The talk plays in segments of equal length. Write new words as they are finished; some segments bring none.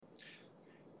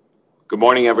Good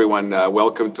morning, everyone.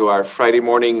 Welcome to our Friday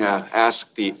morning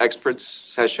Ask the Experts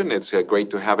session. It's great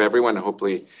to have everyone.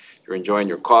 Hopefully you're enjoying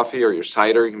your coffee or your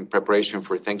cider in preparation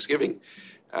for Thanksgiving.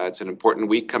 It's an important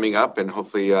week coming up, and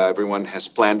hopefully everyone has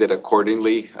planned it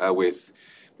accordingly with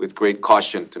great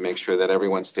caution to make sure that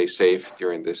everyone stays safe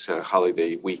during this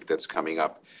holiday week that's coming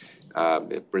up.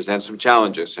 It presents some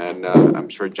challenges, and I'm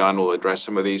sure John will address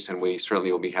some of these, and we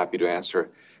certainly will be happy to answer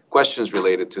questions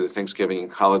related to the Thanksgiving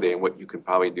holiday and what you can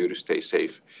probably do to stay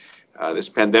safe. This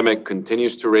pandemic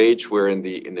continues to rage. We're in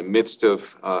the midst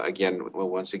of,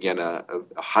 once again, a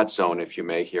hot zone, if you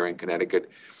may, here in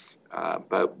Connecticut.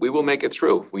 But we will make it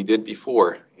through. We did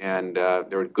before, and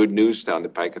there are good news down the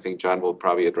pike. I think John will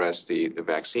probably address the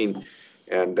vaccine,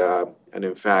 and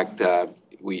in fact,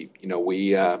 we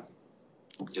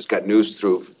just got news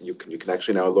through. You can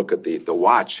actually now look at the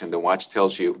watch, and the watch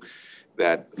tells you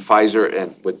that Pfizer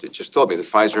and what it just told me, that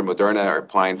Pfizer and Moderna are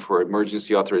applying for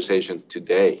emergency authorization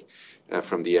today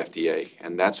from the FDA,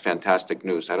 and that's fantastic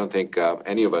news. I don't think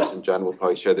any of us, and John will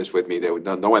probably share this with me,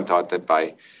 that no one thought that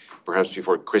by perhaps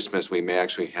before Christmas we may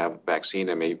actually have a vaccine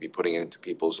and may be putting it into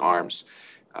people's arms.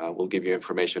 We'll give you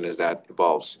information as that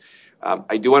evolves.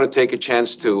 I do want to take a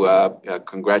chance to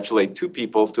congratulate two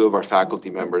of our faculty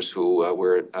members who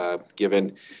were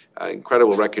given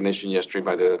incredible recognition yesterday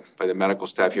by the medical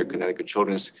staff here at Connecticut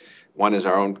Children's. One is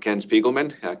our own Ken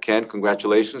Spiegelman. Ken,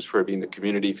 congratulations for being the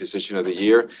Community Physician of the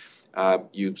Year.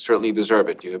 You certainly deserve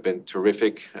it. You have been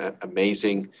terrific,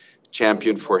 amazing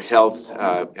champion for health,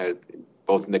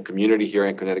 both in the community here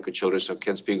in Connecticut Children's. So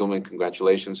Ken Spiegelman,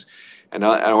 congratulations. And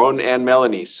our own Ann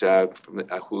Melanie's,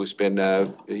 who's been,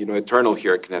 eternal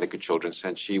here at Connecticut Children's,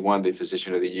 and she won the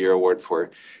Physician of the Year award for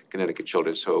Connecticut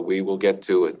Children's. So we will get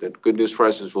to it. The good news for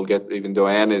us is even though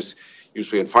Ann is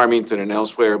usually in Farmington and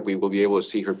elsewhere, we will be able to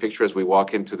see her picture as we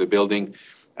walk into the building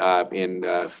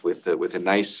with a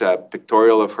nice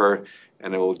pictorial of her.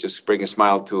 And it will just bring a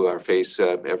smile to our face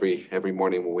every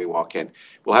morning when we walk in.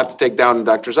 We'll have to take down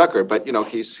Dr. Zucker, but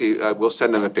we'll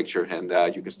send him a picture,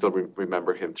 and you can still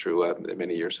remember him through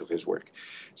many years of his work.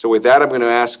 So with that, I'm going to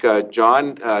ask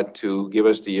John to give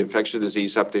us the infectious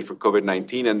disease update for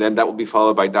COVID-19, and then that will be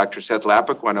followed by Dr. Seth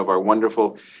Lapik, one of our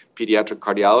wonderful pediatric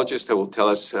cardiologists, that will tell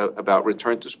us about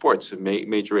return to sports, a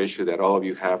major issue that all of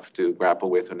you have to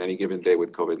grapple with on any given day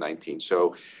with COVID-19.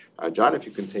 So, John, if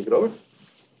you can take it over.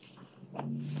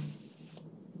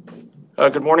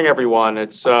 Good morning, everyone.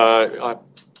 It's a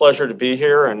pleasure to be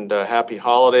here, and happy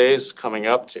holidays coming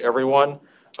up to everyone.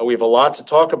 We have a lot to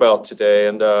talk about today,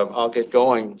 and I'll get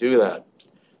going and do that.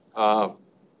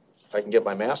 If I can get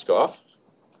my mask off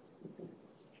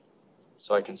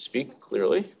so I can speak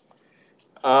clearly.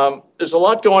 There's a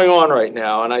lot going on right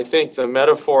now, and I think the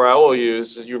metaphor I will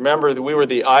use is, you remember that we were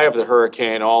the eye of the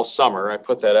hurricane all summer. I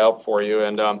put that out for you,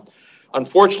 and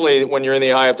unfortunately, when you're in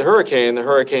the eye of the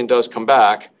hurricane does come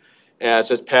back as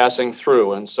it's passing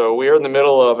through. And so we are in the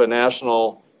middle of a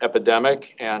national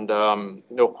epidemic, and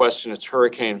no question it's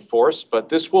hurricane force, but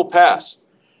this will pass.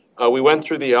 We went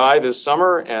through the eye this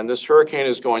summer, and this hurricane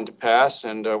is going to pass,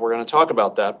 and we're going to talk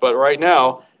about that. But right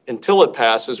now, until it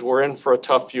passes, we're in for a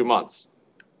tough few months.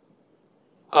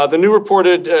 The new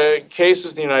reported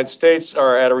cases in the United States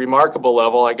are at a remarkable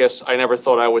level. I guess I never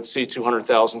thought I would see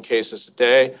 200,000 cases a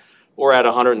day. We're at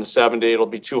 170. It'll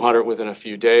be 200 within a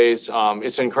few days.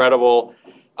 It's incredible.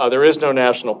 There is no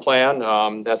national plan.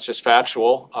 That's just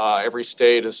factual. Every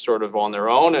state is sort of on their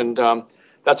own, and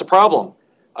that's a problem.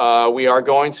 We are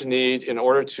going to need, in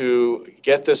order to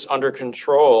get this under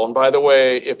control, and by the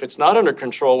way, if it's not under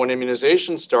control when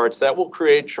immunization starts, that will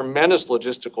create tremendous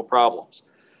logistical problems.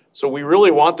 So we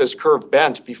really want this curve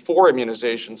bent before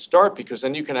immunizations start, because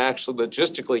then you can actually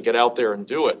logistically get out there and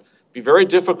do it. It'll be very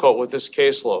difficult with this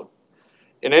caseload.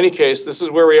 In any case, this is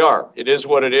where we are. It is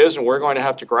what it is, and we're going to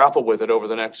have to grapple with it over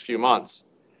the next few months.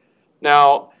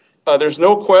 Now, there's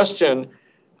no question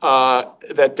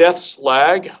that deaths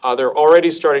lag. They're already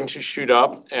starting to shoot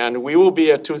up, and we will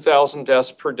be at 2,000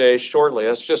 deaths per day shortly.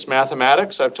 That's just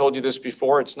mathematics. I've told you this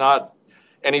before. It's not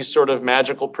any sort of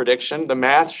magical prediction. The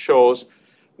math shows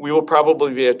we will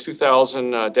probably be at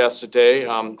 2,000 deaths a day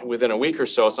within a week or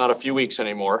so. It's not a few weeks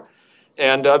anymore.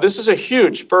 And this is a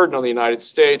huge burden on the United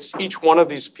States. Each one of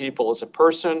these people is a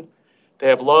person. They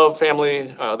have love,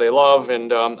 family they love,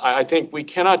 and I think we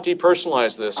cannot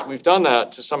depersonalize this. We've done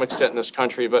that to some extent in this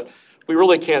country, but we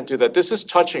really can't do that. This is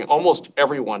touching almost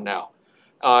everyone now,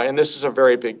 and this is a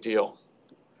very big deal.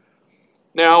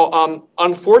 Now,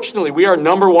 unfortunately, we are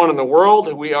number one in the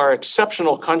world. We are an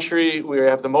exceptional country. We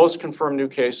have the most confirmed new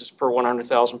cases per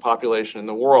 100,000 population in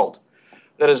the world.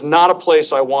 That is not a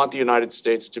place I want the United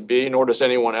States to be, nor does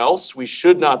anyone else. We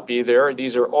should not be there.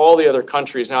 These are all the other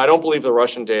countries. Now, I don't believe the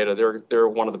Russian data. They're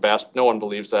one of the best. No one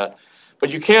believes that.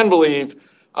 But you can believe,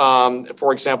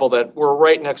 for example, that we're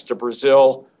right next to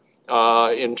Brazil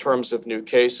in terms of new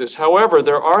cases. However,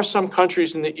 there are some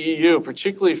countries in the EU,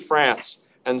 particularly France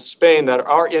and Spain, that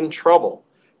are in trouble,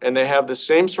 and they have the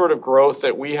same sort of growth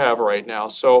that we have right now.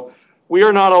 So we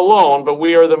are not alone, but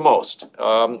we are the most,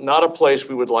 not a place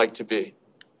we would like to be.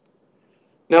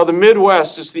 Now, the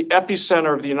Midwest is the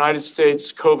epicenter of the United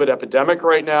States COVID epidemic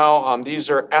right now. These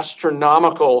are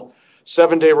astronomical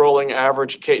 7-day rolling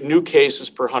average new cases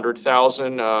per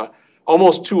 100,000,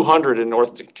 almost 200 in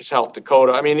South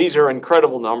Dakota. I mean, these are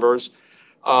incredible numbers.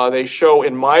 They show,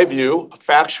 in my view,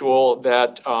 factual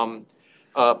that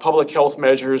public health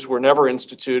measures were never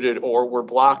instituted or were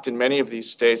blocked in many of these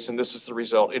states, and this is the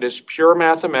result. It is pure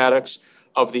mathematics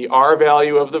of the R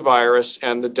value of the virus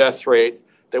and the death rate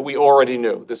that we already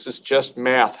knew. This is just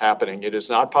math happening. It is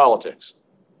not politics.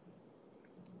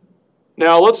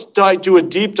 Now, let's do a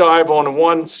deep dive on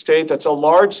one state that's a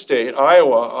large state,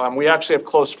 Iowa. We actually have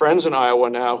close friends in Iowa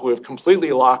now who have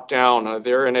completely locked down.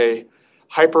 They're in a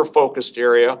hyper-focused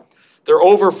area. There are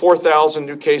over 4,000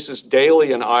 new cases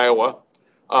daily in Iowa.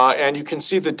 And you can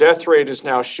see the death rate is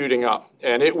now shooting up,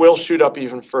 and it will shoot up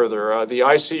even further. The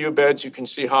ICU beds, you can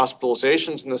see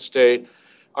hospitalizations in the state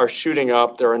are shooting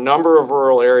up. There are a number of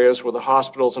rural areas where the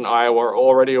hospitals in Iowa are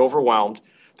already overwhelmed.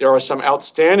 There are some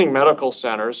outstanding medical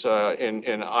centers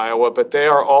in Iowa, but they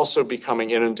are also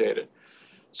becoming inundated.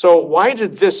 So why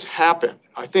did this happen?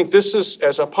 I think this is,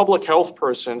 as a public health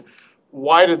person,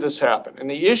 why did this happen?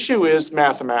 And the issue is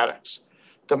mathematics.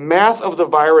 The math of the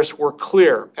virus were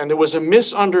clear, and there was a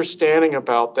misunderstanding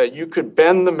about that. You could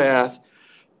bend the math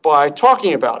by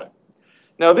talking about it.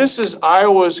 Now, this is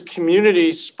Iowa's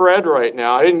community spread right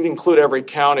now. I didn't include every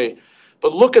county,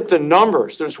 but look at the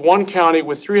numbers. There's one county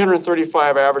with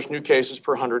 335 average new cases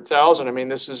per 100,000. I mean,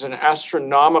 this is an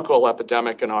astronomical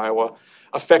epidemic in Iowa,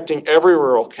 affecting every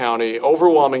rural county,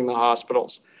 overwhelming the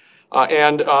hospitals,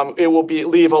 and it will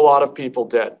leave a lot of people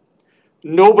dead.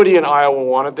 Nobody in Iowa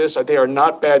wanted this. They are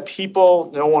not bad people.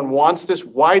 No one wants this.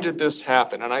 Why did this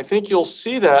happen? And I think you'll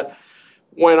see that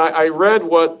when I read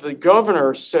what the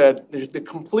governor said, the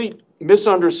complete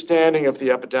misunderstanding of the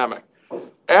epidemic.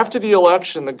 After the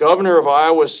election, the governor of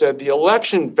Iowa said the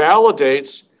election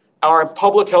validates our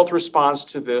public health response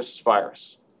to this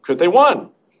virus. Because they won.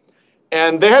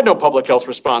 And they had no public health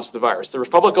response to the virus. There was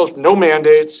public health, no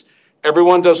mandates.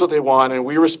 Everyone does what they want, and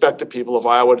we respect the people of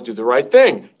Iowa to do the right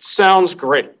thing. Sounds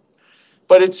great.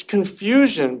 But it's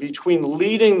confusion between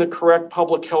leading the correct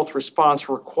public health response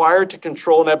required to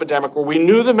control an epidemic where we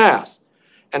knew the math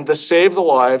and to save the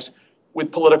lives with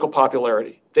political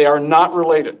popularity. They are not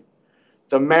related.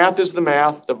 The math is the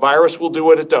math. The virus will do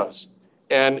what it does.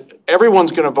 And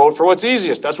everyone's going to vote for what's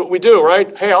easiest. That's what we do,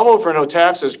 right? Hey, I'll vote for no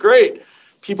taxes. Great.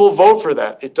 People vote for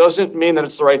that. It doesn't mean that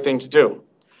it's the right thing to do.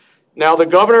 Now, the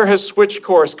governor has switched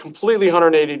course completely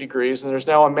 180 degrees, and there's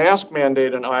now a mask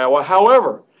mandate in Iowa.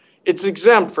 However, it's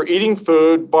exempt for eating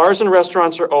food. Bars and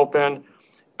restaurants are open.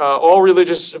 All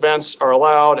religious events are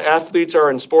allowed. Athletes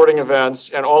are in sporting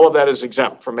events, and all of that is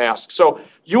exempt from masks. So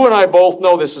you and I both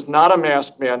know this is not a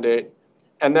mask mandate,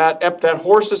 and that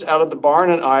horse is out of the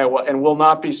barn in Iowa and will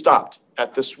not be stopped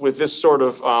with this sort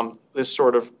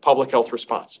of public health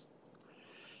response.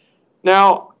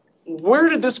 Now, where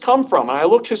did this come from? And I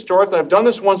looked historically. I've done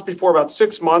this once before, about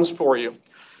 6 months for you.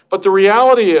 But the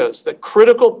reality is that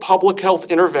critical public health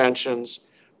interventions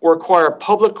require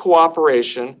public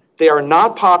cooperation. They are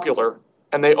not popular,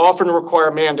 and they often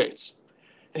require mandates.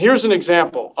 And here's an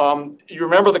example. You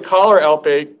remember the cholera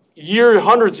outbreak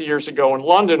hundreds of years ago in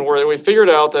London, where we figured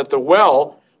out that the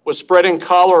well was spreading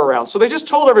cholera around. So they just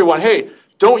told everyone, hey,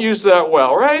 don't use that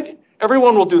well, right?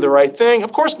 Everyone will do the right thing.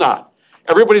 Of course not.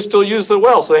 Everybody still used the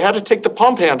well, so they had to take the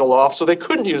pump handle off so they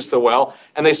couldn't use the well,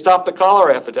 and they stopped the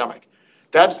cholera epidemic.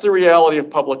 That's the reality of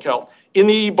public health. In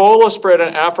the Ebola spread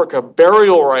in Africa,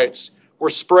 burial rites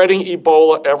were spreading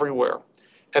Ebola everywhere.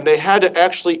 And they had to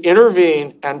actually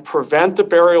intervene and prevent the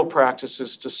burial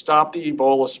practices to stop the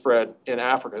Ebola spread in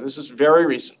Africa. This is very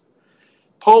recent.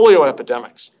 Polio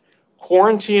epidemics,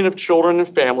 quarantine of children and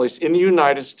families in the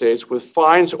United States with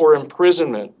fines or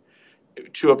imprisonment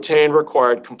to obtain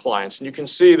required compliance. And you can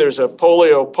see there's a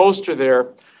polio poster there.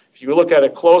 If you look at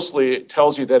it closely, it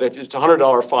tells you that if it's a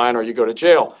 $100 fine or you go to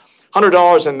jail.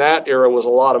 $100 in that era was a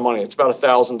lot of money. It's about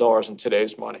 $1,000 in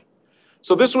today's money.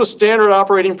 So this was standard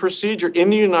operating procedure in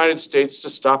the United States to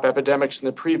stop epidemics in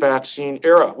the pre-vaccine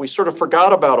era. We sort of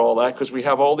forgot about all that because we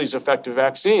have all these effective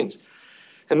vaccines.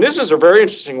 And this is a very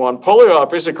interesting one. Polio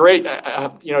outbreak is a great,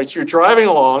 you're driving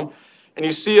along and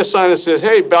you see a sign that says,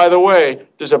 hey, by the way,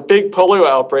 there's a big polio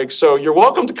outbreak, so you're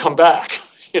welcome to come back,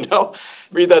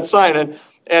 read that sign.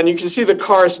 And you can see the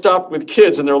car stopped with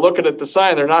kids and they're looking at the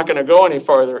sign. They're not going to go any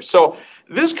farther. So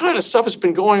this kind of stuff has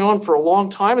been going on for a long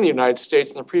time in the United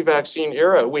States in the pre-vaccine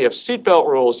era. We have seatbelt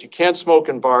rules. You can't smoke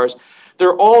in bars. There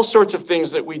are all sorts of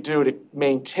things that we do to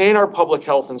maintain our public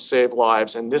health and save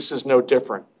lives, and this is no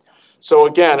different. So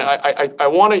again, I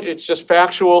want to, it's just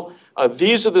factual.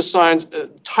 These are the signs,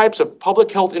 types of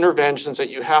public health interventions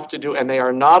that you have to do, and they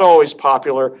are not always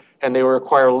popular, and they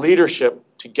require leadership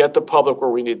to get the public where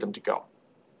we need them to go.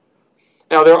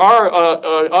 Now, there are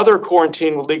other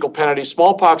quarantine with legal penalties,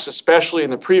 smallpox, especially in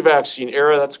the pre-vaccine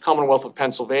era. That's Commonwealth of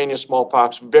Pennsylvania,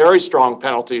 smallpox, very strong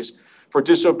penalties for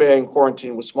disobeying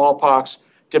quarantine with smallpox.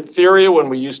 Diphtheria, when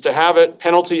we used to have it,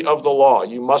 penalty of the law.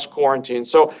 You must quarantine.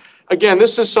 So again,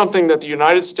 this is something that the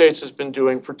United States has been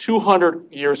doing for 200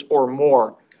 years or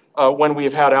more when we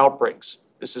have had outbreaks.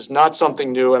 This is not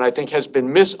something new, and I think has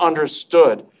been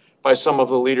misunderstood by some of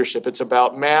the leadership. It's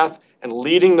about math and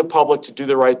leading the public to do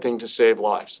the right thing to save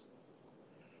lives.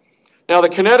 Now, the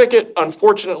Connecticut,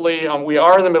 unfortunately, we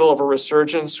are in the middle of a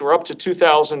resurgence. We're up to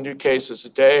 2,000 new cases a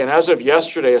day, and as of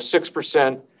yesterday, a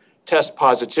 6% test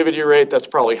positivity rate. That's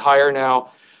probably higher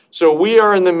now. So we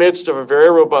are in the midst of a very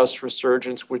robust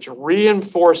resurgence, which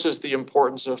reinforces the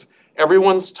importance of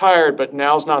everyone's tired, but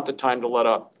now's not the time to let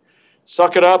up.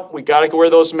 Suck it up. We got to wear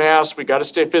those masks. We got to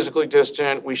stay physically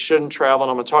distant. We shouldn't travel,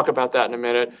 and I'm going to talk about that in a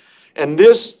minute. And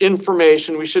this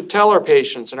information, we should tell our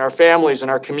patients and our families and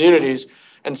our communities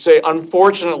and say,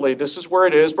 unfortunately, this is where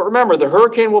it is. But remember, the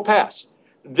hurricane will pass.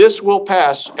 This will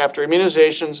pass after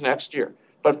immunizations next year.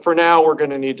 But for now, we're going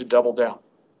to need to double down.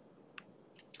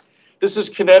 This is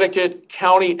Connecticut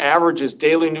county averages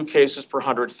daily new cases per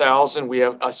 100,000. We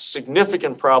have a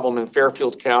significant problem in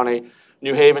Fairfield County,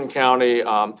 New Haven County.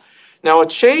 Now, a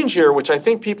change here, which I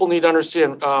think people need to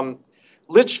understand,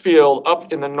 Litchfield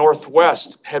up in the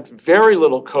Northwest had very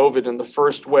little COVID in the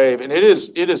first wave, and it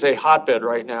is a hotbed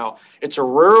right now. It's a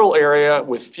rural area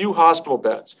with few hospital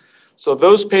beds. So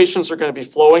those patients are going to be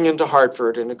flowing into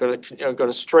Hartford and are going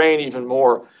to strain even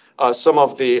more some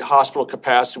of the hospital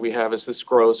capacity we have as this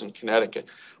grows in Connecticut.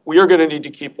 We are going to need to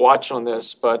keep watch on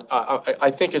this, but I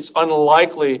think it's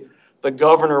unlikely the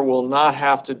governor will not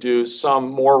have to do some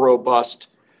more robust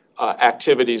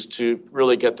activities to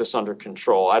really get this under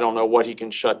control. I don't know what he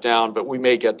can shut down, but we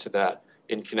may get to that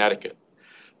in Connecticut.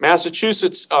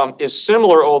 Massachusetts is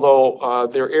similar, although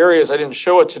there are areas, I didn't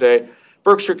show it today.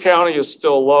 Berkshire County is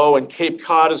still low and Cape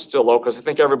Cod is still low because I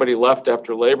think everybody left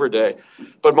after Labor Day.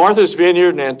 But Martha's Vineyard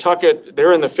and Nantucket,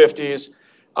 they're in the 50s,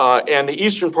 and the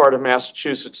eastern part of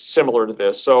Massachusetts similar to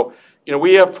this. So,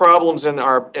 we have problems in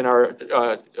our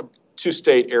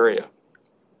two-state area.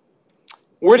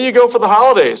 Where do you go for the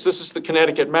holidays? This is the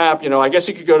Connecticut map. I guess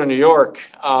you could go to New York,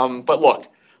 but look,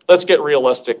 let's get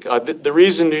realistic. The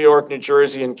reason New York, New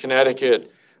Jersey, and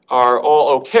Connecticut are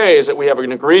all okay is that we have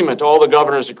an agreement. All the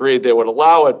governors agreed they would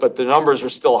allow it, but the numbers are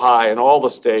still high in all the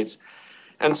states.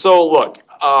 And so, look,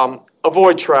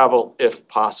 avoid travel if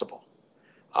possible.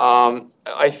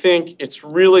 I think it's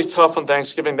really tough on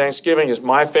Thanksgiving. Thanksgiving is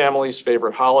my family's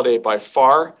favorite holiday by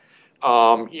far.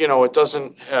 It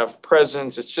doesn't have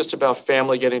presents. It's just about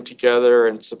family getting together,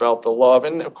 and it's about the love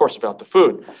and, of course, about the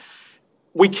food.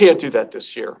 We can't do that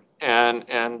this year.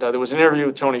 And there was an interview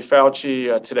with Tony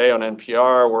Fauci today on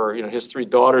NPR where, his 3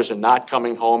 daughters are not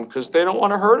coming home because they don't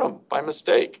want to hurt him by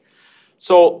mistake.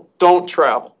 So don't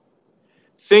travel.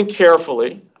 Think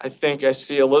carefully. I think I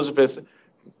see Elizabeth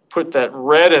put that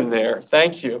red in there.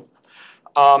 Thank you.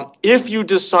 If you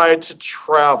decide to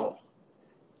travel,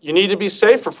 you need to be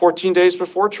safe for 14 days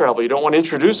before travel. You don't want to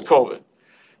introduce COVID.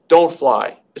 Don't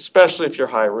fly, especially if you're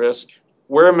high risk.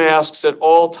 Wear masks at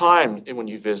all times when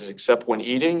you visit, except when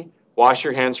eating. Wash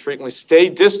your hands frequently. Stay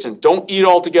distant. Don't eat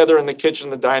all together in the kitchen,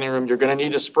 the dining room. You're going to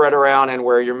need to spread around and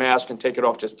wear your mask and take it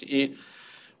off just to eat.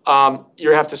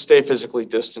 You have to stay physically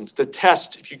distanced. The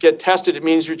test, if you get tested, it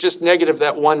means you're just negative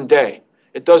that one day.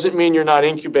 It doesn't mean you're not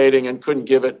incubating and couldn't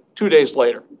give it 2 days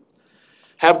later.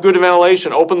 Have good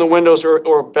ventilation. Open the windows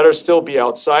or better still be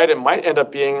outside. It might end up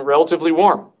being relatively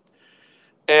warm.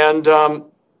 And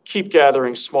keep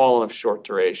gatherings small and of short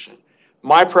duration.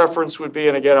 My preference would be,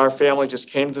 and again, our family just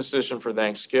came to the decision for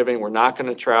Thanksgiving. We're not going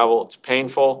to travel. It's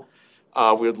painful.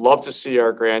 We would love to see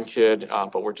our grandkid,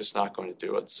 but we're just not going to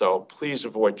do it. So please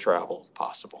avoid travel if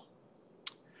possible.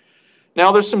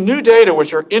 Now, there's some new data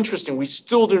which are interesting. We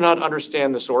still do not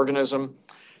understand this organism.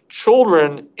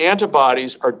 Children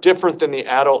antibodies are different than the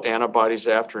adult antibodies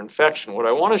after infection. What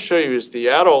I want to show you is the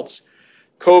adults,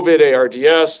 COVID,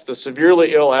 ARDS, the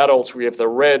severely ill adults, we have the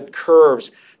red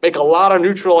curves, make a lot of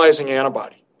neutralizing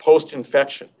antibody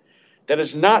post-infection. That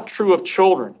is not true of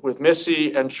children with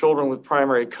MIS-C and children with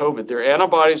primary COVID. Their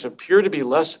antibodies appear to be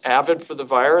less avid for the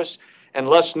virus and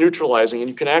less neutralizing. And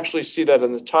you can actually see that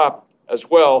in the top as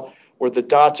well, where the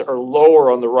dots are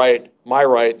lower on the right, my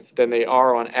right, than they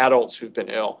are on adults who've been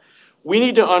ill. We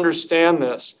need to understand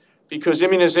this because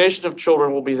immunization of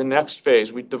children will be the next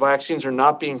phase. The vaccines are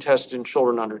not being tested in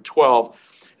children under 12.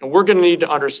 And we're going to need to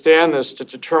understand this to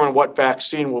determine what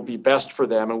vaccine will be best for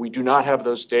them. And we do not have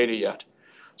those data yet.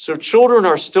 So children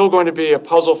are still going to be a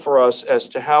puzzle for us as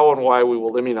to how and why we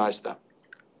will immunize them.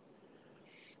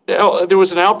 Now, there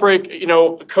was an outbreak.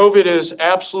 COVID is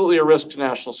absolutely a risk to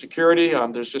national security.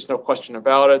 There's just no question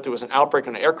about it. There was an outbreak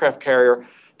on an aircraft carrier.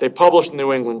 They published in the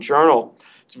New England Journal.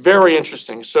 It's very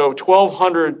interesting. So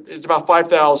 1,200, it's about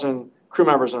 5,000 crew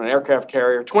members on an aircraft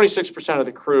carrier. 26% of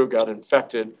the crew got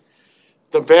infected.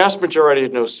 The vast majority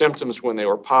had no symptoms when they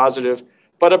were positive,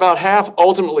 but about half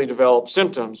ultimately developed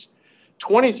symptoms.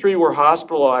 23 were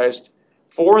hospitalized,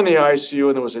 4 in the ICU,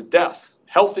 and there was a death.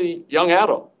 Healthy young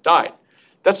adult died.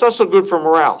 That's not so good for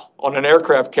morale on an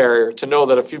aircraft carrier to know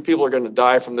that a few people are going to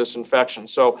die from this infection.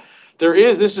 So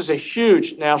this is a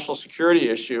huge national security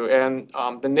issue, and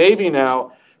the Navy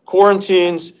now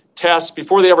quarantines, tests,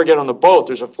 before they ever get on the boat.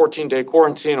 There's a 14-day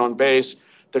quarantine on base.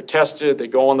 They're tested, they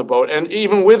go on the boat. And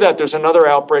even with that, there's another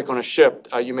outbreak on a ship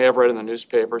you may have read in the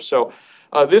newspaper. So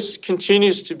this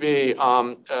continues to be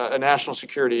a national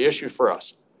security issue for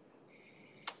us.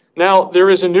 Now, there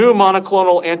is a new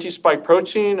monoclonal anti-spike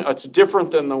protein. It's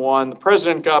different than the one the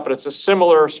president got, but it's a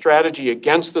similar strategy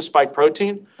against the spike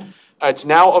protein. It's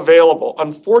now available.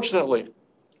 Unfortunately,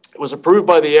 it was approved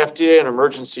by the FDA in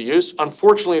emergency use.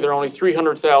 Unfortunately, there are only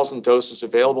 300,000 doses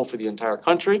available for the entire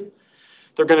country.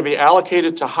 They're going to be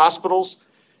allocated to hospitals.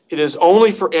 It is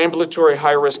only for ambulatory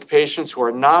high-risk patients who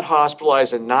are not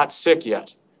hospitalized and not sick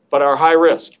yet, but are high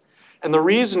risk. And the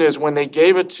reason is when they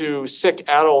gave it to sick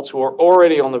adults who are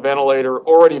already on the ventilator,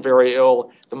 already very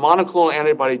ill, the monoclonal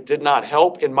antibody did not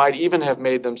help. It might even have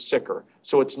made them sicker.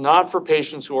 So it's not for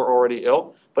patients who are already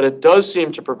ill, but it does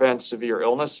seem to prevent severe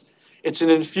illness. It's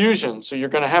an infusion, so you're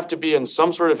going to have to be in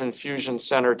some sort of infusion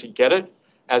center to get it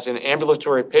as an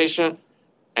ambulatory patient,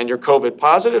 and you're COVID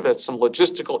positive. It's some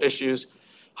logistical issues.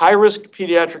 High-risk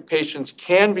pediatric patients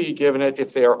can be given it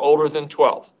if they are older than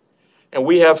 12. And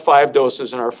we have 5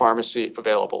 doses in our pharmacy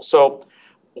available. So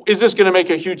is this going to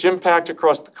make a huge impact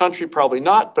across the country? Probably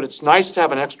not, but it's nice to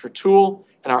have an extra tool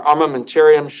in our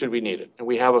armamentarium should we need it. And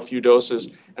we have a few doses,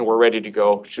 and we're ready to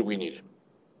go should we need it.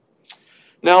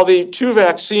 Now, the 2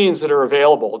 vaccines that are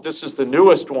available, this is the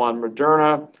newest one,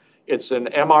 Moderna. It's an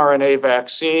mRNA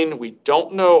vaccine. We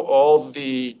don't know all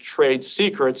the trade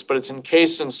secrets, but it's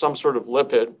encased in some sort of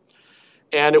lipid.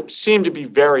 And it seemed to be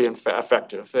very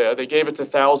effective. They gave it to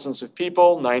thousands of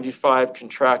people, 95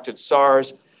 contracted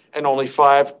SARS, and only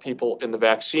 5 people in the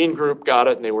vaccine group got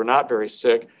it, and they were not very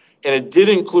sick. And it did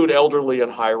include elderly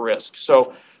and high risk.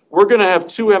 So we're going to have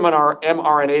 2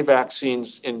 mRNA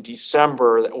vaccines in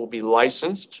December that will be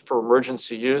licensed for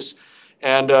emergency use.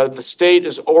 And the state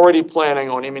is already planning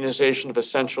on immunization of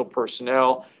essential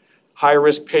personnel,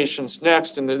 high-risk patients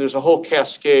next, and there's a whole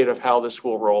cascade of how this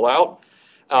will roll out.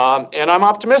 And I'm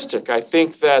optimistic. I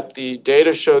think that the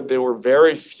data showed there were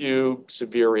very few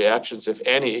severe reactions, if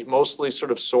any, mostly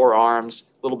sort of sore arms,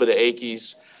 a little bit of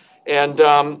achies. And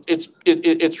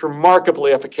it's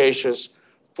remarkably efficacious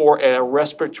for a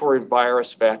respiratory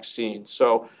virus vaccine.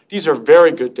 So these are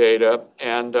very good data,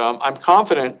 and I'm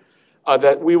confident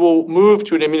that we will move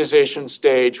to an immunization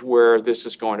stage where this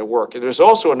is going to work. And there's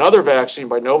also another vaccine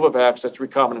by Novavax that's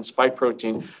recombinant spike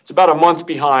protein. It's about a month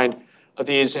behind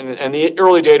these, and the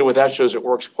early data with that shows it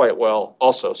works quite well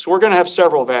also. So we're going to have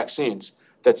several vaccines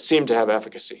that seem to have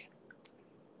efficacy.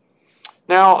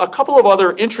 Now, a couple of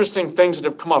other interesting things that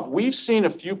have come up. We've seen a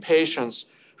few patients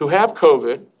who have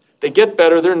COVID, they get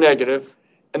better, they're negative,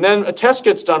 and then a test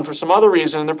gets done for some other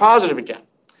reason and they're positive again.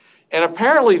 And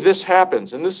apparently this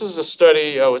happens, and this is a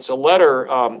study, it's a letter,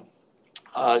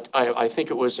 I think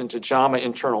it was into JAMA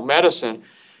Internal Medicine,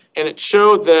 and it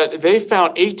showed that they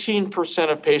found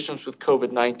 18% of patients with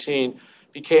COVID-19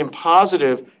 became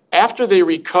positive after they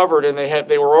recovered and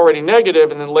they were already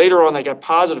negative, and then later on they got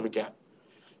positive again.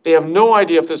 They have no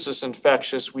idea if this is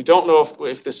infectious. We don't know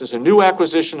if this is a new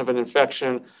acquisition of an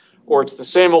infection or it's the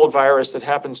same old virus that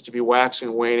happens to be waxing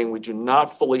and waning. We do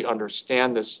not fully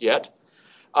understand this yet.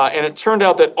 And it turned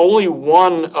out that only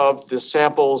 1 of the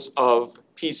samples of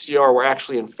PCR were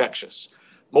actually infectious.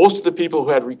 Most of the people who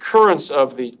had recurrence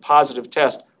of the positive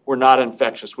test were not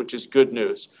infectious, which is good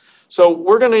news. So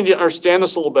we're going to need to understand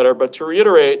this a little better, but to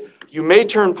reiterate, you may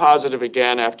turn positive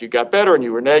again after you got better and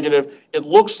you were negative. It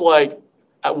looks like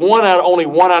only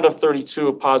 1 out of 32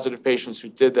 of positive patients who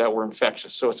did that were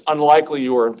infectious. So it's unlikely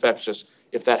you were infectious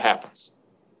if that happens.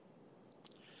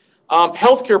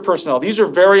 Healthcare personnel, these are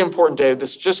very important data.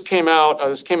 This just came out,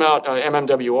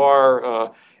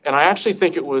 MMWR, and I actually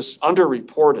think it was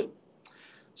underreported.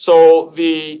 So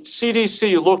the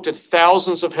CDC looked at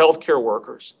thousands of healthcare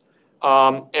workers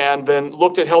and then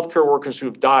looked at healthcare workers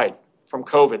who've died from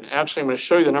COVID. Actually, I'm going to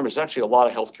show you the numbers. It's actually a lot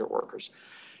of healthcare workers.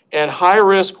 And high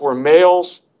risk were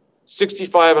males,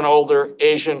 65 and older,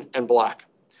 Asian, and Black.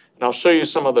 And I'll show you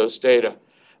some of those data.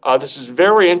 This is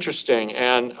very interesting,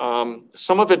 and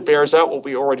some of it bears out what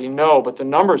we already know, but the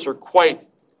numbers are quite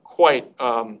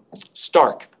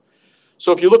stark.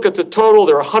 So if you look at the total,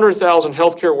 there are 100,000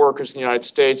 healthcare workers in the United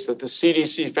States that the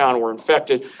CDC found were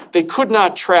infected. They could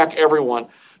not track everyone,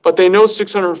 but they know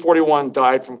 641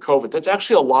 died from COVID. That's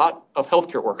actually a lot of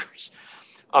healthcare workers.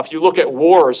 If you look at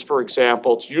wars, for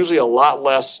example, it's usually a lot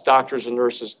less doctors and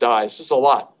nurses die. This is a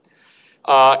lot.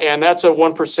 And that's a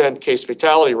 1% case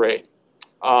fatality rate.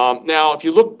 Now, if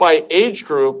you look by age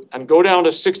group and go down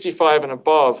to 65 and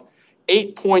above,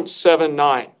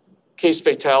 8.79 case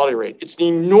fatality rate. It's an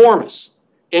enormous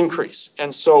increase.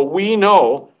 And so we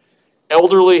know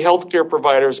elderly healthcare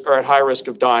providers are at high risk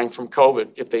of dying from COVID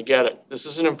if they get it. This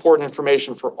is an important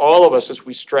information for all of us as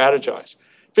we strategize.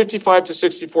 55 to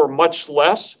 64, much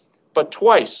less, but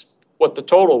twice what the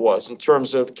total was in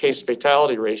terms of case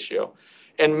fatality ratio.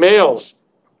 And males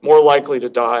more likely to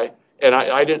die. And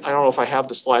I don't know if I have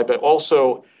the slide, but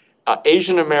also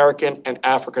Asian American and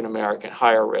African American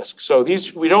higher risk. So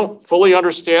we don't fully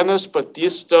understand this, but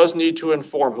this does need to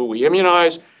inform who we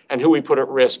immunize and who we put at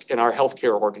risk in our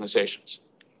healthcare organizations.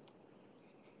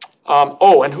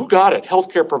 And who got it?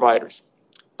 Healthcare providers.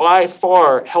 By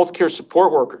far, healthcare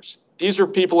support workers. These are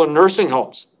people in nursing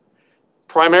homes,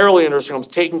 primarily in nursing homes,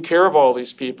 taking care of all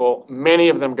these people. Many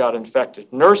of them got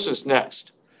infected. Nurses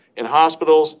next. In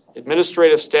hospitals,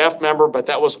 administrative staff member, but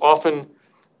that was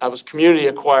community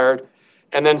acquired,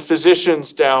 and then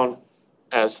physicians down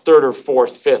as third or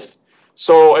fourth, fifth.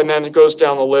 So, and then it goes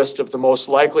down the list of the most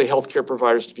likely healthcare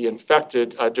providers to be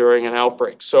infected during an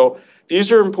outbreak. So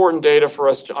these are important data for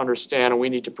us to understand, and we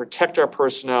need to protect our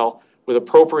personnel with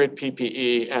appropriate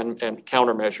PPE and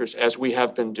countermeasures as we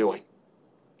have been doing.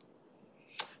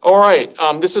 All right,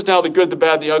 this is now the good, the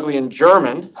bad, the ugly in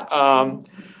German.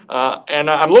 And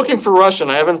I'm looking for Russian.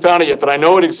 I haven't found it yet, but I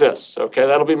know it exists. Okay,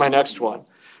 that'll be my next one.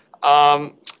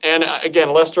 And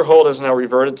again, Lester Holt has now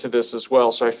reverted to this as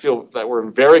well, so I feel that we're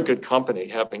in very good company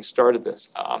having started this.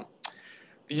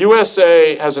 The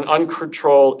USA has an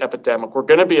uncontrolled epidemic. We're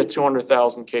going to be at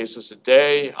 200,000 cases a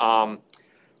day.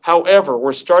 However,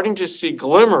 we're starting to see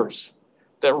glimmers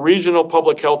that regional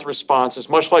public health responses,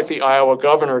 much like the Iowa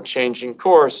governor changing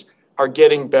course, are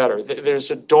getting better.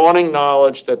 There's a dawning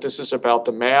knowledge that this is about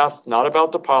the math, not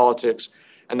about the politics,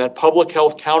 and that public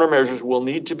health countermeasures will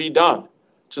need to be done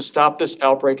to stop this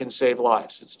outbreak and save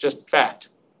lives. It's just fact.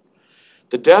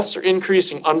 The deaths are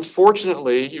increasing.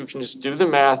 Unfortunately, you can just do the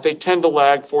math. They tend to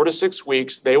lag 4 to 6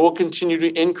 weeks. They will continue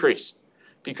to increase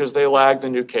because they lag the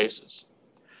new cases.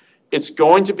 It's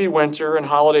going to be winter and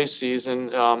holiday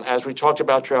season. As we talked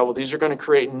about travel, these are going to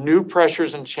create new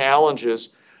pressures and challenges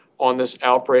on this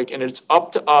outbreak, and it's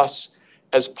up to us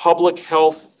as public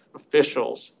health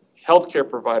officials, healthcare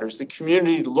providers, the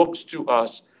community looks to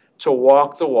us to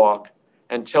walk the walk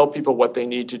and tell people what they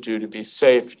need to do to be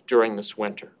safe during this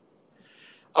winter.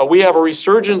 We have a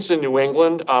resurgence in New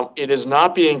England. It is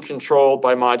not being controlled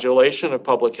by modulation of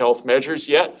public health measures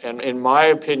yet, and in my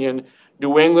opinion,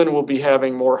 New England will be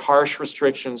having more harsh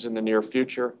restrictions in the near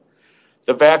future.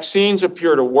 The vaccines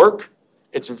appear to work.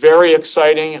 It's very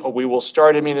exciting. We will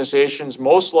start immunizations,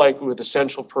 most likely with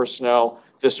essential personnel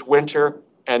this winter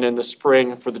and in the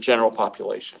spring for the general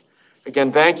population.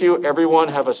 Again, thank you, everyone.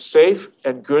 Have a safe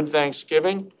and good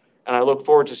Thanksgiving, and I look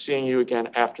forward to seeing you again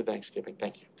after Thanksgiving.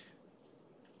 Thank you.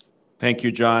 Thank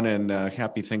you, John, and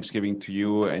happy Thanksgiving to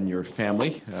you and your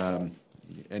family.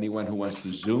 Anyone who wants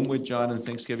to Zoom with John on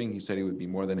Thanksgiving, he said he would be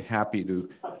more than happy to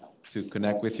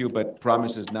connect with you, but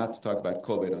promises not to talk about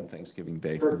COVID on Thanksgiving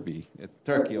Day. It would be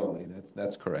turkey only.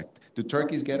 That's correct. Do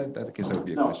turkeys get it? I guess that would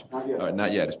be a question. Not yet.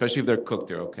 Not yet, especially if they're cooked.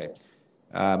 They're okay.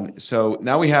 So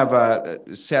now we have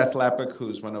Seth Lappick,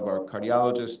 who's one of our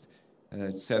cardiologists.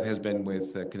 Seth has been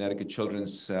with Connecticut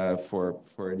Children's for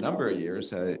a number of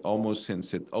years, almost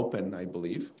since it opened, I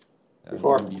believe.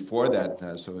 Before that,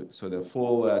 so the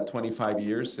full 25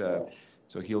 years.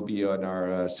 So he'll be on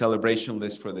our celebration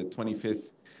list for the 25th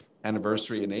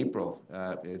anniversary in April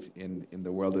in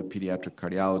the world of pediatric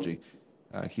cardiology.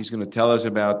 He's going to tell us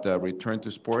about return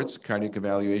to sports, cardiac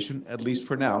evaluation, at least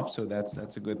for now. So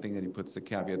that's a good thing that he puts the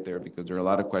caveat there, because there are a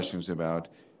lot of questions about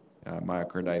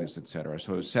myocarditis, et cetera.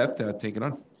 So Seth, take it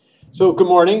on. So good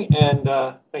morning, and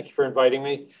thank you for inviting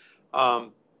me. I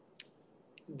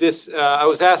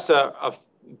was asked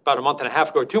about a month and a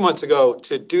half ago, 2 months ago,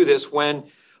 to do this when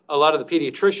a lot of the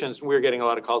pediatricians, we were getting a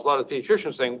lot of calls, a lot of the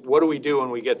pediatricians saying, what do we do when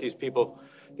we get these people,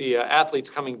 the athletes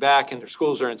coming back and their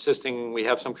schools are insisting we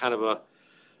have some kind of a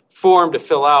form to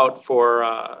fill out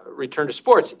for return to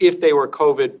sports if they were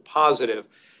COVID positive.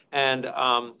 And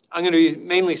I'm going to be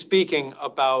mainly speaking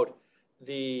about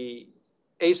the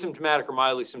asymptomatic or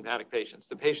mildly symptomatic patients,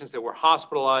 the patients that were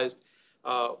hospitalized,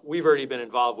 we've already been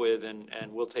involved with, and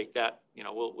we'll take that,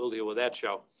 we'll deal with that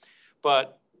show.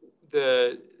 But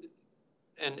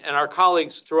our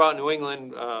colleagues throughout New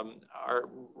England are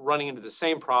running into the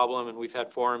same problem, and we've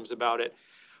had forums about it.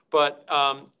 But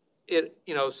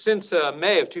since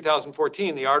May of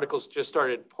 2014, the articles just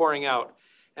started pouring out,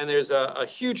 and there's a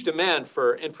huge demand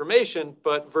for information,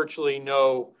 but virtually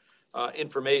no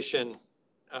information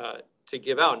to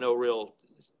give out, no real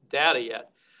data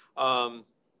yet.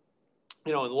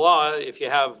 In law, if you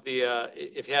have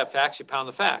facts, you pound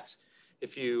the facts.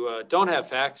 If you don't have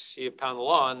facts, you pound the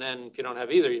law, and then if you don't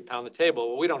have either, you pound the table.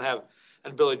 Well, we don't have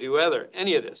an ability to do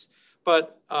any of this.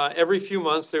 But every few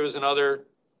months, there was another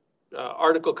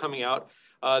article coming out.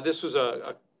 This was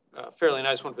a fairly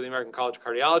nice one for the American College of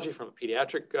Cardiology from a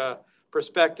pediatric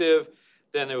perspective.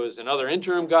 Then there was another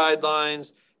interim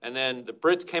guidelines. And then the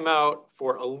Brits came out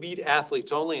for elite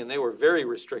athletes only, and they were very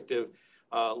restrictive.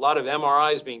 A lot of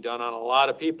MRIs being done on a lot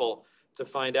of people to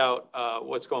find out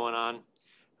what's going on.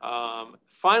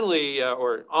 Finally,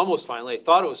 or almost finally, I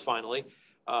thought it was finally,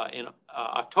 in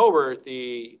October,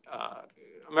 the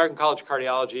American College of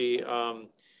Cardiology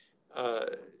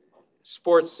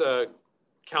Sports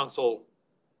Council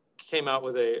came out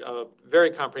with a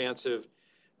very comprehensive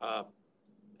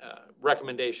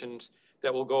recommendations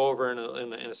that we'll go over in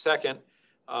a second.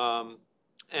 And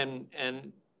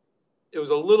it was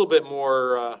a little bit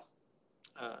more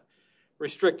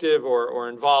restrictive or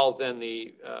involved than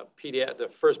the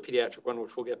first pediatric one,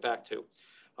 which we'll get back to.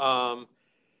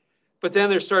 But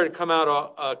then there started to come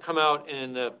out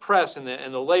in the press, and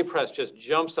the lay press just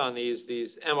jumps on these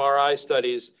MRI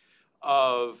studies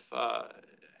of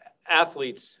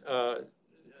athletes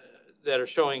that are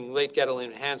showing late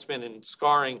gadolinium enhancement and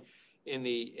scarring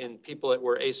in people that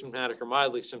were asymptomatic or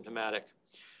mildly symptomatic.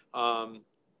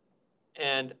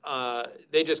 And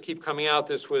they just keep coming out.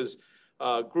 This was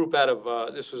a group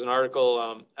this was an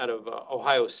article out of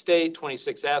Ohio State.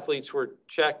 26 athletes were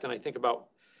checked, and I think about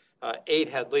 8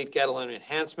 had late gadolinium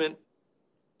enhancement,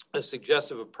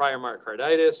 suggestive of prior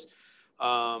myocarditis.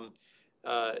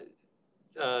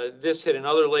 This hit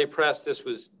another lay press. This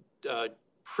was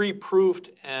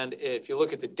pre-proofed, and if you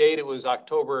look at the date, it was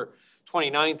October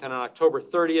 29th, and on October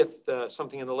 30th,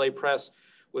 something in the lay press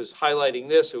was highlighting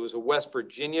this. It was a West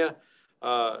Virginia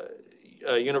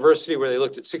university where they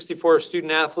looked at 64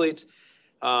 student athletes,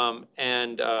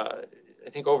 and I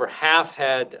think over half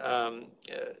had,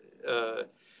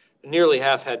 nearly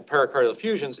half had pericardial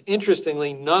effusions.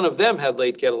 Interestingly, none of them had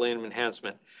late gadolinium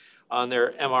enhancement on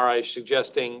their MRI,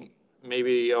 suggesting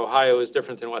maybe Ohio is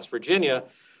different than West Virginia.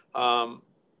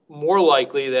 More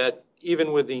likely that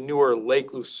even with the newer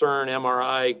Lake Lucerne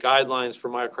MRI guidelines for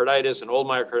myocarditis and old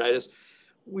myocarditis,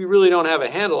 we really don't have a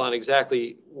handle on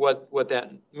exactly what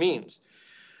that means.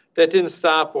 That didn't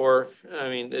stop,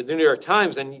 the New York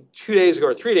Times, and 2 days ago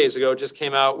or 3 days ago, just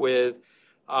came out with,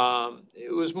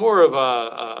 it was more of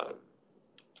a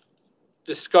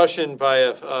discussion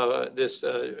by this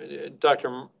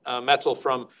Dr. Metzel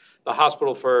from the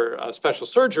Hospital for Special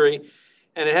Surgery,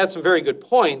 and it had some very good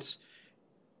points.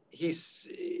 He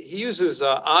uses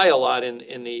I a lot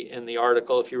in the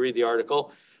article, if you read the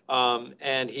article,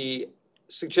 and he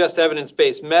suggests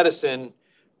evidence-based medicine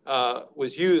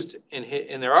was used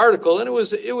in their article, and it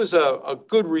was a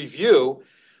good review.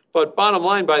 But bottom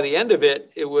line, by the end of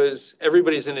it, it was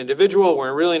everybody's an individual.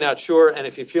 We're really not sure, and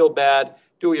if you feel bad,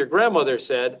 do what your grandmother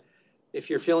said. If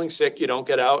you're feeling sick, you don't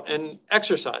get out and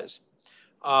exercise.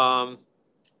 So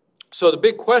the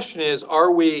big question is,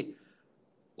 are we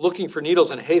looking for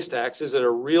needles in haystacks? Is it a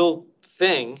real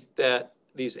thing that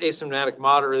these asymptomatic,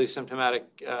 moderately symptomatic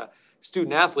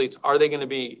student athletes, are they going to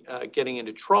be getting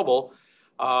into trouble?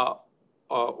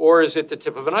 Or is it the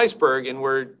tip of an iceberg and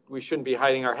we shouldn't be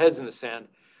hiding our heads in the sand?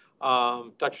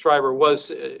 Dr. Schreiber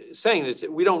was saying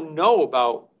that we don't know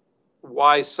about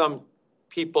why some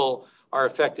people are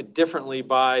affected differently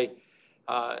by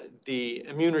the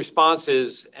immune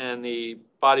responses and the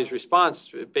body's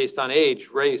response based on age,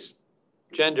 race,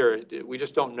 gender, we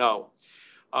just don't know.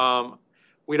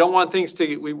 We don't want things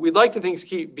to, we'd like to things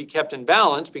be kept in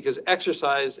balance, because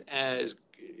exercise has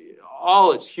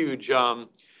all its huge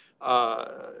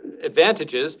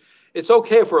advantages. It's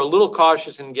okay if we're a little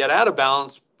cautious and get out of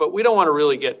balance, but we don't want to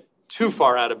really get too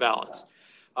far out of balance,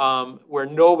 where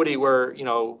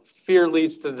fear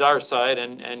leads to the dark side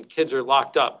and kids are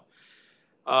locked up.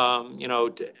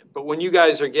 But when you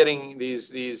guys are getting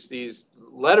these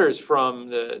letters from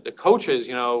the coaches,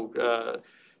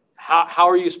 how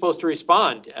are you supposed to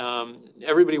respond?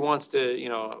 Everybody wants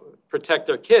to, protect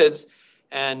their kids,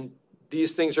 and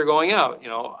these things are going out.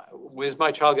 Is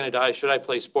my child going to die? Should I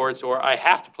play sports? Or I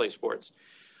have to play sports.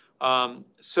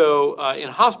 So in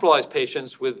hospitalized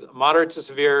patients with moderate to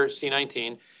severe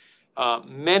C19,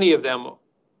 many of them,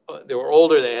 they were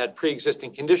older, they had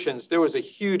pre-existing conditions. There was a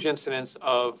huge incidence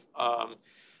of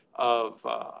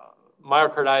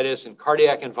myocarditis and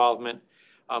cardiac involvement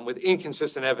with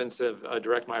inconsistent evidence of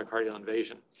direct myocardial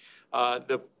invasion.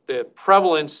 The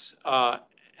prevalence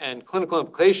and clinical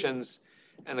implications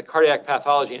and the cardiac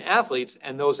pathology in athletes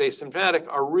and those asymptomatic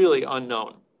are really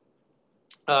unknown.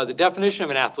 The definition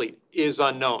of an athlete is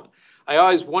unknown. I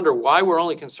always wonder why we're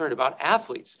only concerned about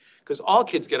athletes, because all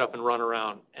kids get up and run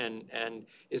around, and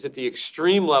is it the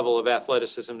extreme level of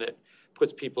athleticism that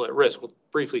puts people at risk? We'll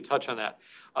briefly touch on that.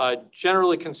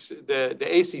 Generally, the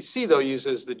ACC, though,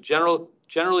 uses the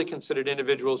generally considered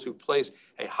individuals who place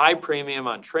a high premium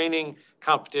on training,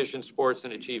 competition, sports,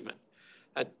 and achievement.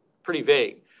 Pretty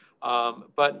vague.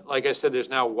 But like I said, there's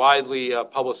now widely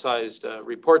publicized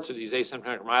reports of these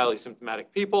asymptomatic or mildly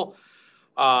symptomatic people.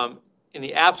 In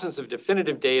the absence of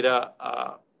definitive data,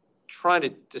 trying to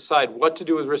decide what to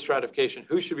do with risk stratification,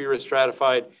 who should be risk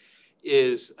stratified,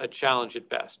 is a challenge at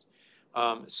best.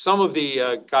 Some of the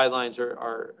guidelines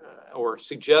or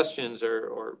suggestions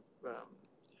are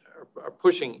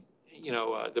pushing,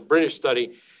 the British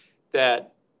study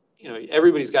that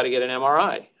everybody's got to get an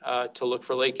MRI to look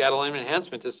for late gadolinium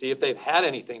enhancement to see if they've had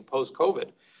anything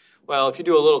post-COVID. Well, if you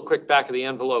do a little quick back of the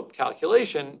envelope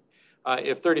calculation,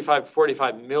 if 35 to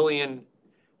 45 million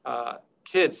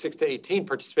kids, 6 to 18,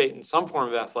 participate in some form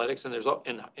of athletics, and there's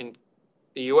in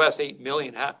the U.S. 8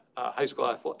 million high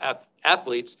school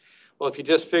athletes, well, if you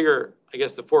just figure, I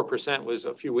guess the 4% was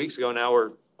a few weeks ago, now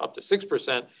we're up to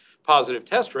 6% positive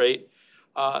test rate.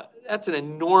 That's an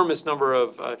enormous number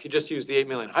of, if you just use the 8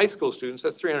 million high school students,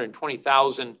 that's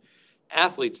 320,000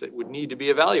 athletes that would need to be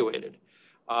evaluated.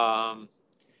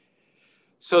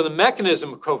 So the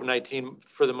mechanism of COVID-19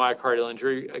 for the myocardial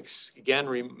injury, again,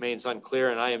 remains unclear,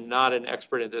 and I am not an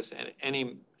expert at this in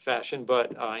any fashion,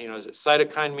 but is it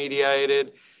cytokine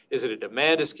mediated? Is it a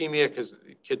demand ischemia because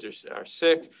the kids are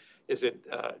sick? Is it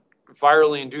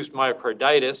virally induced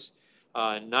myocarditis?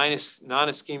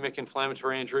 Non-ischemic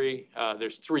inflammatory injury.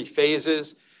 There's 3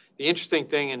 phases. The interesting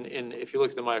thing, if you look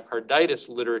at the myocarditis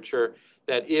literature,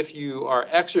 that if you are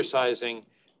exercising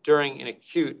during an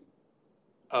acute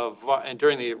and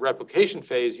during the replication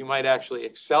phase, you might actually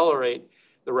accelerate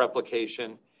the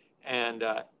replication and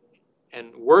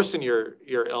worsen your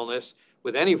illness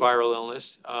with any viral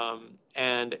illness.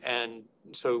 And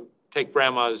so take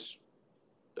grandma's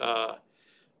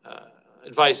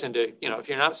advice into,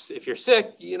 if you're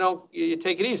sick, you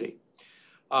take it easy.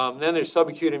 Then there's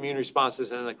subacute immune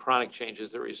responses and the chronic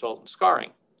changes that result in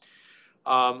scarring.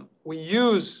 We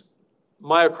use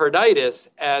myocarditis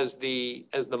as the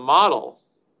model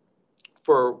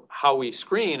for how we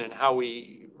screen and how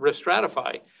we risk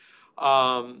stratify.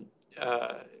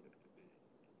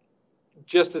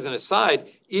 Just as an aside,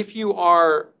 if you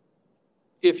look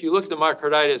at the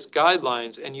myocarditis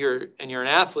guidelines and you're an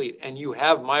athlete and you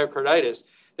have myocarditis,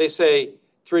 they say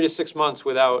 3 to 6 months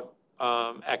without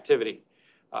activity.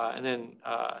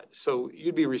 So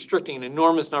you'd be restricting an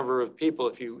enormous number of people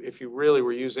if you really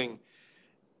were using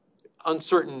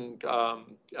uncertain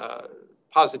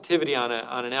positivity on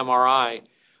an MRI.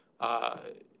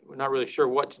 We're not really sure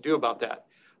what to do about that.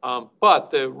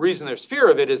 But the reason there's fear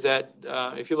of it is that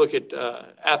if you look at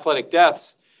athletic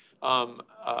deaths,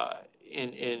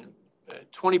 in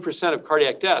 20% of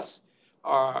cardiac deaths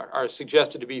are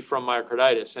suggested to be from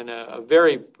myocarditis, and a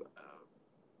very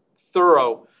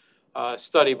thorough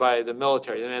study by the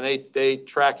military, and they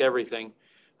track everything.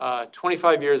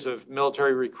 25 years of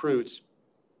military recruits,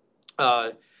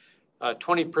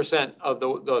 20% of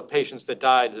the patients that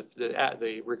died,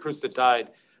 the recruits that died,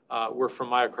 were from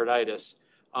myocarditis.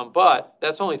 But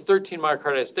that's only 13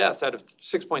 myocarditis deaths out of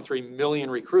 6.3 million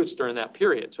recruits during that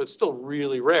period. So it's still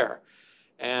really rare.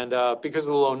 And because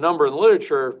of the low number in the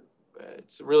literature,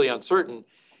 it's really uncertain.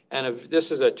 And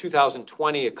this is a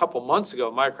 2020, a couple months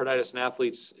ago, myocarditis in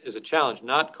athletes is a challenge,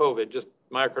 not COVID, just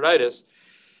myocarditis.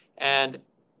 And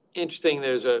interesting,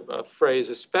 there's a phrase,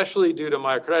 especially due to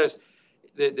myocarditis,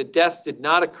 the deaths did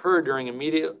not occur during or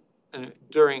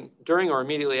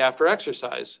immediately after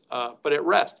exercise, but at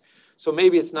rest. So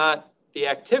maybe it's not the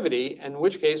activity, in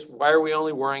which case, why are we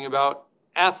only worrying about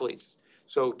athletes?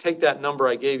 So take that number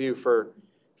I gave you for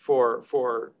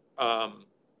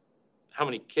how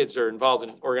many kids are involved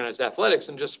in organized athletics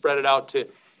and just spread it out to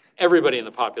everybody in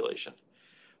the population.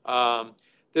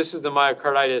 This is the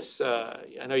myocarditis.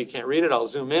 I know you can't read it. I'll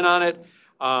zoom in on it.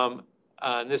 And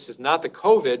this is not the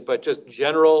COVID, but just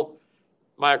general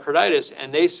myocarditis.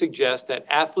 And they suggest that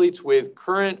athletes with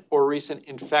current or recent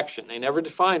infection, they never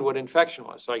defined what infection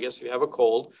was. So I guess if you have a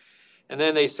cold. And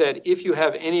then they said, if you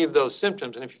have any of those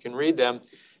symptoms, and if you can read them,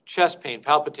 chest pain,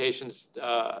 palpitations,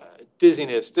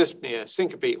 dizziness, dyspnea,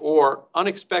 syncope, or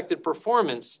unexpected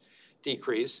performance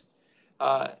decrease,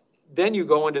 then you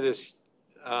go into this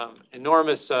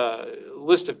enormous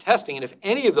list of testing. And if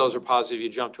any of those are positive, you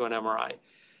jump to an MRI.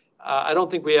 I don't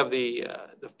think we have the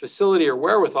facility or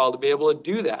wherewithal to be able to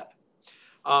do that.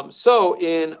 So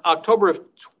in October of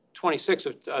 26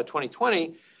 of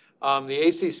 2020, the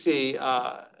ACC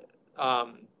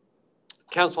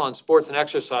Council on Sports and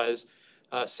Exercise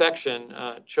section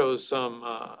chose some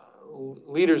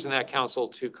leaders in that council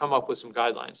to come up with some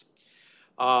guidelines.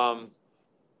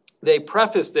 They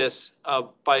prefaced this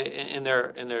in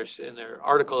their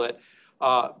article that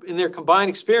in their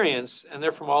combined experience, and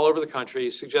they're from all over the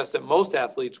country, suggest that most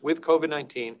athletes with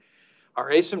COVID-19 are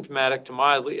asymptomatic to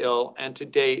mildly ill, and to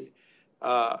date,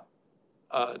 the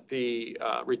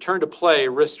return to play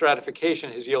risk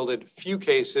stratification has yielded few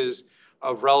cases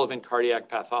of relevant cardiac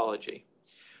pathology.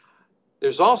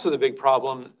 There's also the big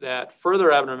problem that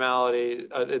further abnormality,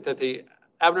 that the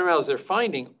abnormalities they're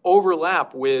finding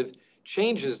overlap with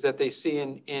changes that they see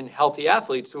in healthy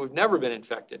athletes who have never been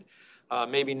infected.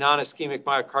 Maybe non-ischemic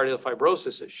myocardial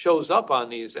fibrosis shows up on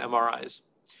these MRIs.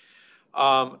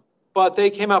 But they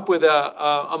came up with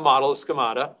a model, a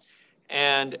schemata,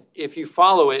 and if you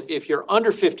follow it, if you're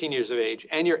under 15 years of age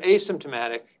and you're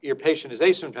asymptomatic, your patient is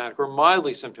asymptomatic or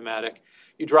mildly symptomatic,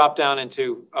 you drop down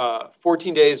into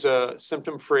 14 days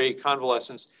symptom-free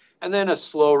convalescence and then a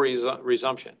slow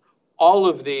resumption. All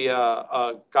of the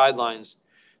guidelines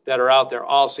that are out there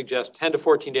all suggest 10 to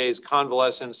 14 days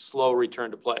convalescence, slow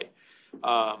return to play.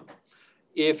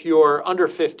 If you're under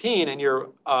 15 and you're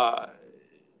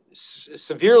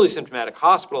severely symptomatic,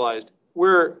 hospitalized,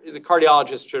 where the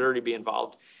cardiologist should already be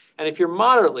involved. And if you're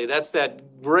moderately, that's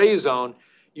that gray zone,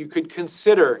 you could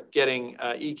consider getting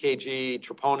EKG,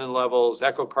 troponin levels,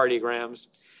 echocardiograms.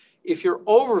 If you're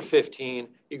over 15,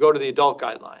 you go to the adult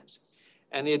guidelines.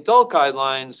 And the adult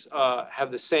guidelines have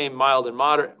the same mild and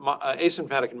moderate,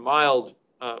 asymptomatic and mild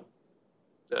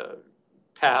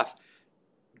path,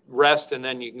 rest, and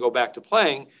then you can go back to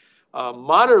playing.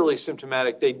 Moderately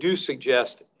symptomatic, they do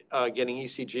suggest getting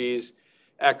ECGs,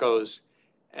 echoes,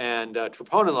 and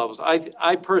troponin levels.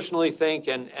 I personally think,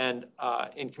 and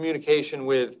in communication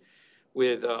with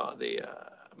the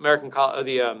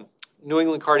New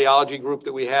England Cardiology group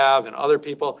that we have and other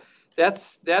people,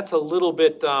 that's a little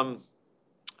bit,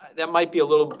 that might be a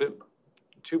little bit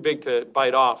too big to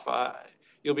bite off.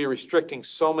 You'll be restricting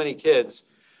so many kids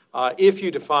if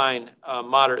you define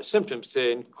moderate symptoms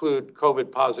to include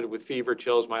COVID positive with fever,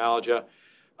 chills, myalgia,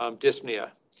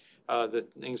 dyspnea, the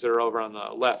things that are over on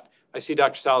the left. I see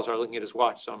Dr. Salazar looking at his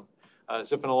watch, so I'm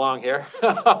zipping along here.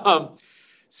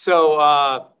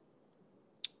 So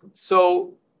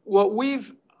what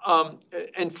we've,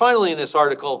 and finally in this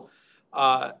article,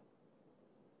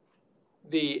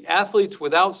 the athletes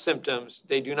without symptoms,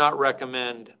 they do not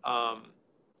recommend,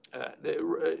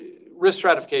 risk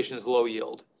stratification is low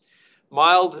yield.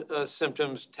 Mild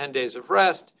symptoms, 10 days of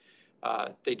rest.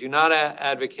 They do not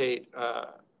advocate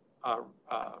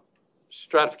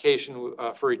stratification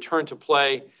for return to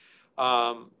play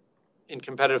in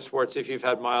competitive sports if you've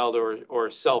had mild or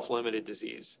self-limited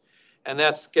disease. And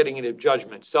that's getting into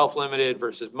judgment. Self-limited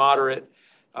versus moderate,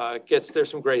 there's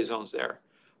some gray zones there.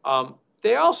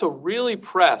 They also really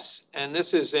press, and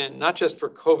this is in not just for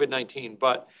COVID-19,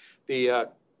 but the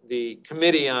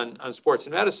Committee on Sports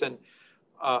and Medicine,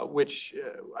 which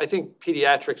I think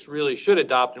pediatrics really should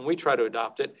adopt, and we try to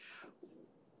adopt it.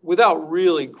 Without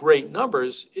really great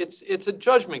numbers, it's a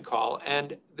judgment call,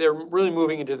 and they're really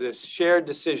moving into this shared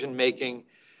decision-making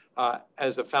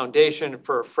as a foundation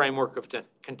for a framework of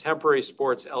contemporary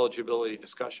sports eligibility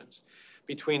discussions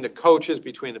between the coaches,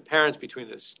 between the parents, between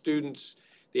the students,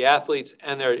 the athletes,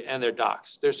 and their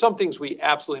docs. There's some things we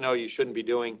absolutely know you shouldn't be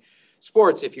doing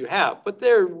sports if you have, but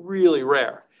they're really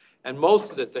rare. And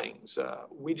most of the things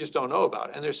we just don't know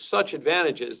about. And there's such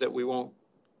advantages that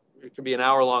it could be an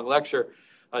hour-long lecture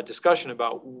discussion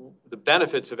about the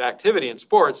benefits of activity in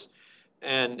sports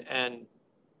and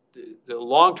the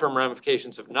long-term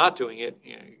ramifications of not doing it,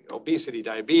 obesity,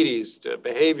 diabetes,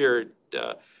 behavior,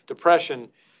 depression.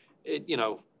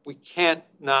 We can't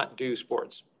not do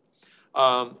sports.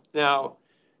 Now,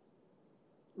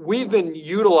 we've been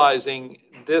utilizing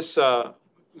this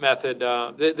method,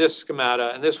 this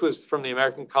schemata, and this was from the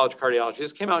American College of Cardiology.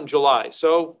 This came out in July,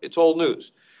 so it's old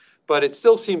news, but it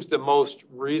still seems the most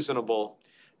reasonable,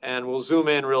 and we'll zoom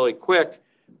in really quick.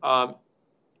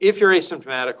 If you're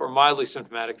asymptomatic or mildly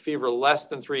symptomatic, fever less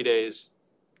than 3 days,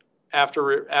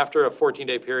 after a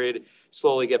 14-day period,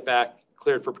 slowly get back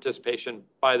cleared for participation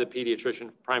by the pediatrician,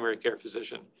 primary care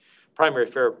physician, primary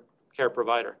care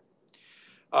provider.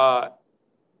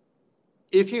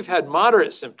 If you've had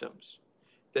moderate symptoms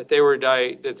that they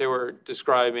were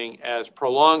describing as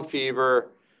prolonged fever,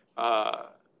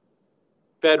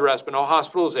 bed rest, but no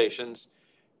hospitalizations,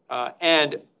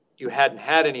 and you hadn't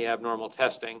had any abnormal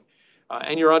testing,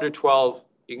 and you're under 12,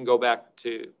 you can go back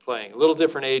to playing. A little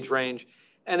different age range,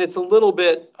 and it's a little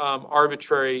bit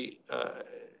arbitrary.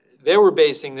 They were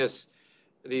basing these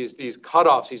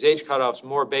cutoffs, these age cutoffs,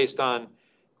 more based on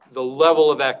the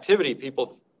level of activity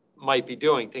people might be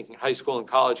doing, thinking high school and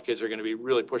college kids are going to be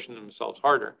really pushing themselves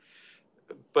harder.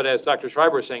 But as Dr.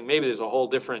 Schreiber was saying, maybe there's a whole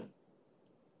different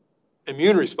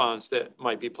immune response that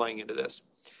might be playing into this.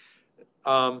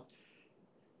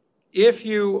 If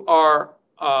you are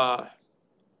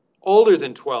older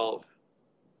than 12,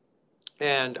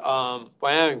 and boy, I'm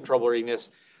having trouble reading this,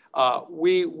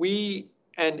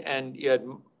 and you had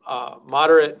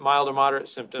mild or moderate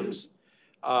symptoms,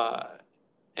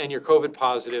 and you're COVID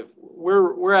positive,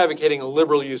 we're advocating a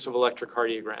liberal use of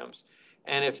electrocardiograms.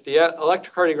 And if the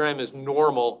electrocardiogram is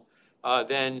normal,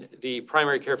 then the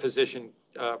primary care physician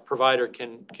provider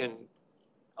can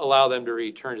allow them to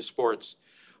return to sports.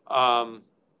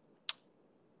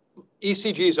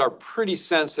 ECGs are pretty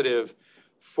sensitive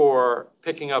for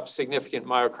picking up significant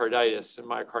myocarditis and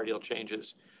myocardial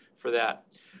changes for that.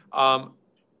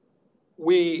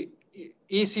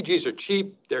 ECGs are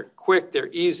cheap, they're quick, they're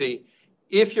easy.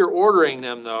 If you're ordering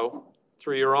them, though,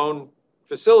 through your own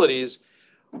facilities,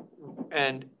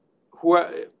 and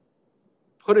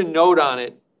put a note on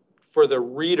it for the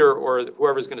reader or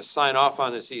whoever's going to sign off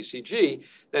on this ECG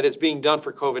that it's being done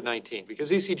for COVID-19,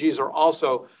 because ECGs are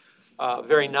also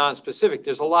very non-specific.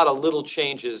 There's a lot of little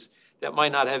changes that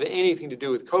might not have anything to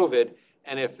do with COVID,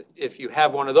 and if you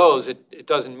have one of those, it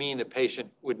doesn't mean the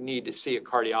patient would need to see a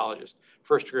cardiologist.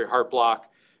 First-degree heart block,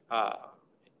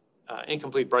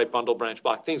 incomplete right bundle branch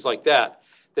block, things like that,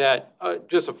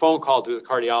 just a phone call to the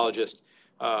cardiologist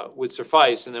would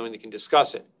suffice, and then when you can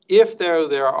discuss it. If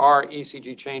there are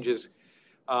ECG changes,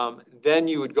 then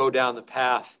you would go down the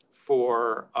path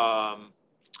for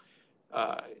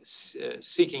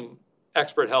seeking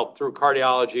expert help through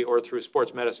cardiology or through a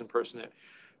sports medicine person that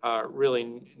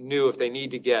really knew if they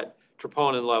need to get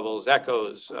troponin levels,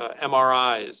 echoes,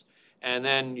 MRIs, and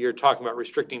then you're talking about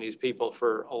restricting these people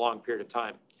for a long period of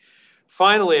time.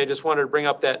 Finally, I just wanted to bring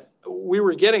up that we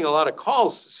were getting a lot of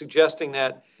calls suggesting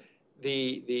that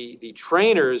the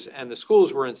trainers and the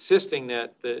schools were insisting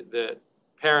that the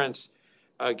parents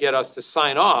get us to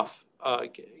sign off,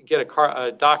 get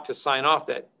a doc to sign off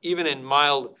that even in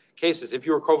mild cases, if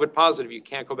you were COVID positive, you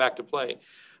can't go back to play.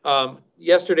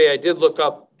 Yesterday, I did look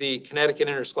up the Connecticut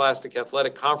Interscholastic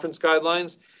Athletic Conference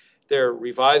guidelines. They're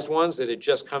revised ones that had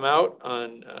just come out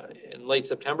in late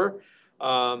September.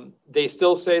 They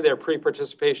still say their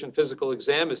pre-participation physical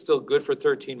exam is still good for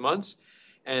 13 months.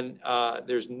 And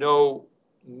there's no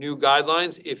new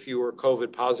guidelines if you were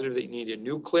COVID positive that you need a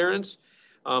new clearance.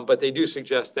 But they do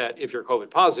suggest that if you're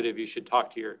COVID positive, you should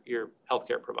talk to your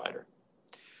healthcare provider.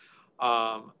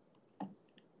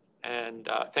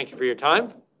 Thank you for your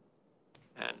time.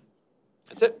 And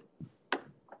that's it.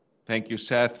 Thank you,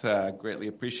 Seth. Greatly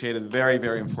appreciated. Very,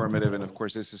 very informative. And of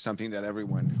course, this is something that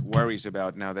everyone worries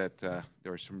about now that there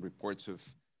are some reports of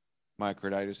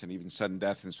myocarditis and even sudden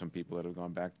death in some people that have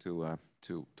gone back to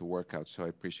workouts. So I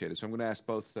appreciate it. So I'm going to ask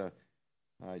both.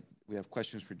 We have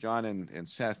questions for John and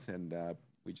Seth, and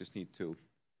we just need to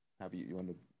have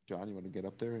you. John, you want to get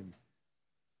up there and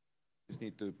just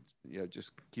need to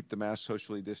just keep the mask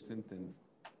socially distant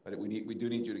but we do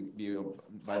need you to be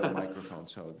by the microphone,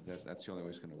 so that's the only way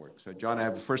it's going to work. So, John, I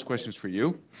have the first questions for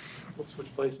you. We'll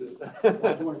switch places.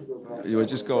 You would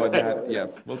just go on that. Yeah,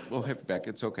 we'll hit back.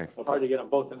 It's okay. It's hard to get them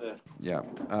both in there. Yeah.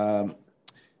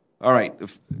 All right.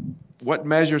 What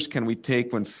measures can we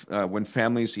take when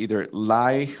families either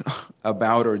lie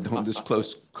about or don't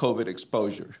disclose COVID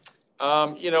exposure?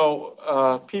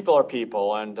 People are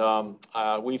people, and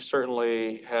we've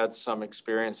certainly had some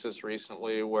experiences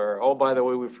recently where, oh, by the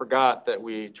way, we forgot that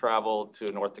we traveled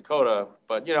to North Dakota,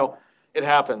 but it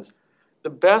happens. The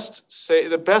best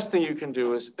thing you can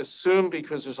do is assume,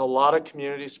 because there's a lot of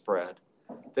community spread,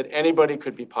 that anybody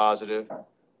could be positive.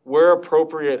 Wear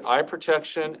appropriate eye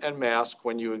protection and mask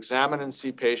when you examine and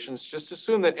see patients. Just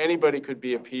assume that anybody could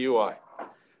be a PUI.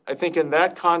 I think in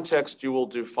that context, you will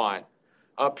do fine.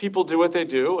 People do what they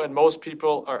do, and most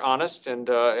people are honest, and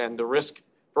the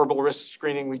verbal risk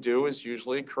screening we do is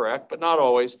usually correct, but not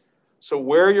always. So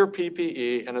wear your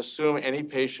PPE and assume any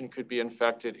patient could be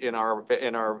infected in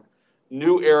our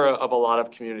new era of a lot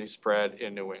of community spread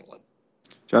in New England.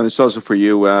 John, this is also for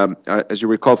you. As you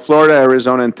recall, Florida,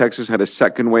 Arizona, and Texas had a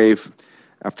second wave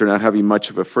after not having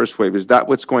much of a first wave. Is that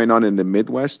what's going on in the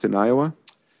Midwest in Iowa?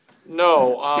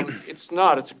 No, it's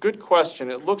not. It's a good question.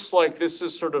 It looks like this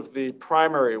is sort of the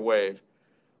primary wave.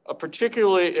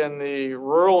 Particularly in the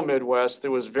rural Midwest,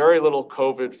 there was very little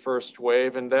COVID first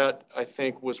wave, and that, I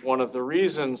think, was one of the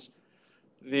reasons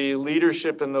the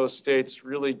leadership in those states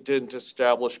really didn't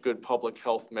establish good public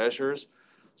health measures.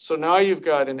 So now you've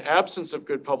got an absence of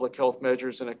good public health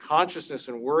measures and a consciousness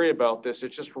and worry about this. It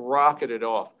just rocketed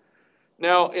off.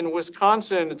 Now, in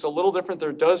Wisconsin, it's a little different.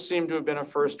 There does seem to have been a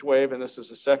first wave, and this is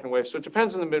a second wave. So it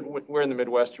depends on where in the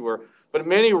Midwest you were. But in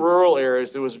many rural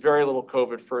areas, there was very little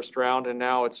COVID first round, and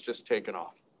now it's just taken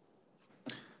off.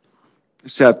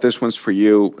 Seth, this one's for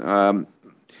you.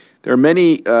 There are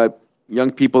many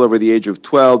young people over the age of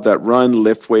 12 that run,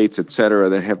 lift weights, et cetera,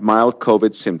 that have mild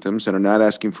COVID symptoms and are not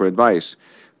asking for advice.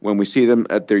 When we see them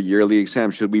at their yearly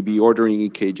exam, should we be ordering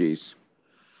EKGs?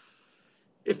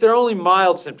 If they're only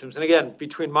mild symptoms, and again,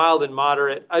 between mild and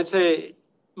moderate, I'd say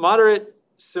moderate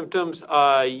symptoms,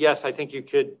 yes, I think you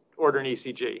could order an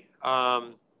ECG.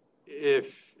 And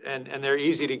they're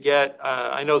easy to get.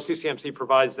 I know CCMC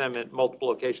provides them at multiple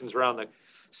locations around the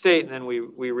state, and then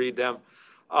we read them.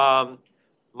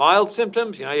 Mild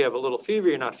symptoms, you have a little fever,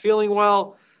 you're not feeling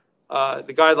well.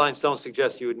 The guidelines don't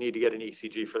suggest you would need to get an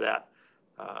ECG for that.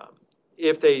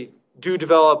 If they do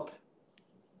develop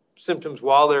symptoms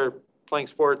while they're playing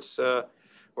sports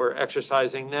or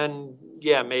exercising, then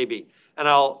yeah, maybe. And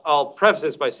I'll preface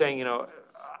this by saying,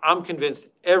 I'm convinced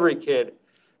every kid,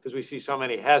 because we see so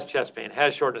many, has chest pain,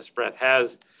 has shortness of breath,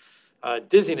 has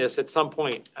dizziness at some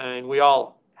point. And we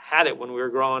all had it when we were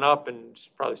growing up and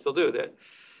probably still do that.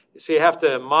 So you have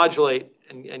to modulate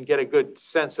and get a good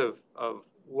sense of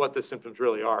what the symptoms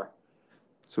really are.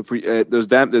 So does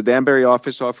the Danbury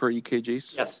office offer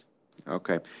EKGs? Yes.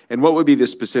 Okay. And what would be the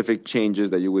specific changes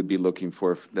that you would be looking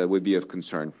for that would be of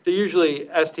concern? They're usually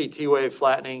ST T-wave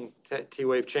flattening,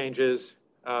 T-wave changes,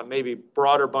 maybe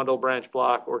broader bundle branch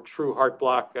block or true heart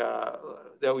block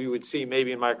that we would see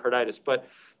maybe in myocarditis. But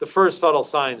the first subtle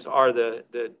signs are the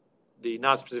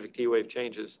nonspecific T-wave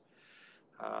changes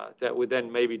that would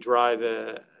then maybe drive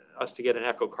us to get an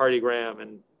echocardiogram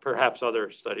and perhaps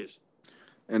other studies.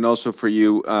 And also for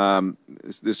you,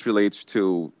 this relates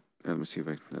to, let me see if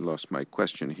I lost my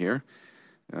question here.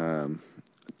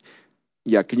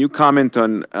 Yeah, can you comment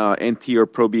on NT or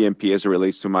proBNP as it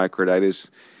relates to myocarditis?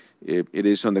 It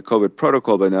is on the COVID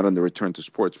protocol, but not on the return to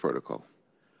sports protocol.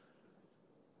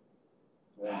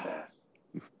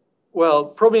 Well,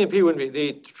 proBNP wouldn't be.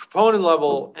 The troponin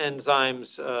level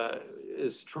enzymes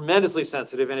is tremendously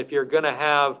sensitive, and if you're going to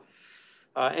have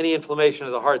any inflammation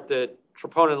of the heart, the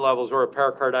troponin levels or a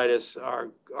pericarditis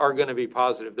are going to be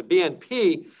positive. The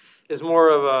BNP is more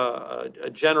of a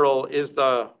general, is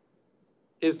the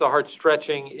heart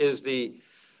stretching, is the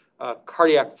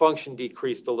cardiac function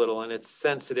decreased a little, and it's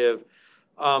sensitive.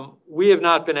 We have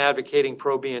not been advocating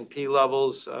proBNP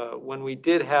levels. When we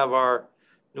did have our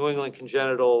New England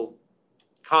Congenital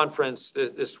Conference,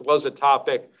 this was a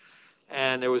topic,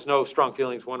 and there was no strong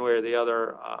feelings one way or the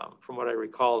other, from what I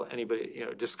recall, anybody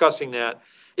discussing that.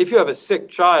 If you have a sick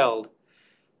child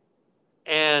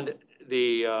and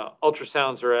the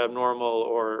ultrasounds are abnormal,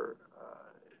 or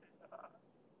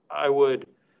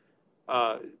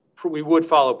we would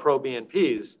follow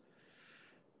proBNPs.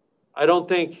 I don't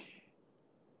think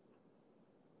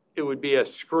it would be a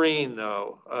screen,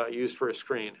 though, used for a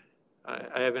screen.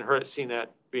 I haven't seen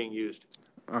that being used.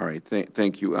 All right,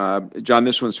 thank you. John,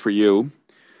 this one's for you.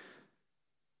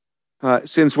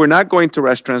 Since we're not going to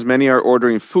restaurants, many are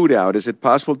ordering food out. Is it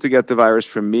possible to get the virus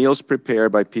from meals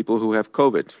prepared by people who have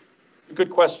COVID? Good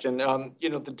question.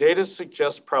 The data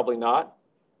suggests probably not.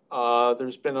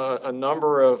 There's been a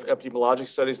number of epidemiologic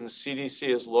studies, and the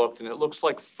CDC has looked, and it looks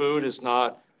like food is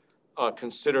not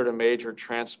considered a major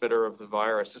transmitter of the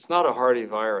virus. It's not a hardy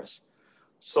virus.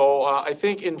 So I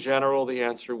think in general, the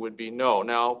answer would be no.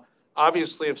 Now,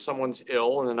 Obviously, if someone's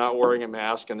ill and they're not wearing a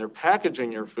mask and they're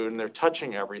packaging your food and they're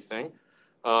touching everything,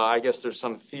 I guess there's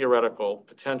some theoretical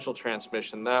potential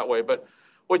transmission that way. But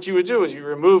what you would do is you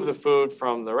remove the food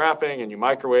from the wrapping and you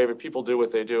microwave it. People do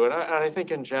what they do. And I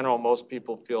think in general, most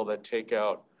people feel that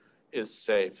takeout is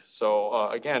safe. So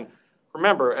again,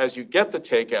 remember, as you get the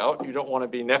takeout, you don't want to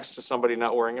be next to somebody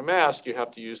not wearing a mask. You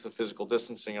have to use the physical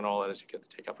distancing and all that as you get the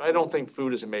takeout. But I don't think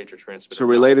food is a major transmitter. So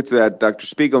related to that, Dr.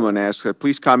 Spiegelman asks,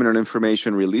 please comment on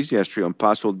information released yesterday on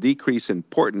possible decrease in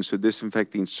importance of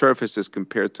disinfecting surfaces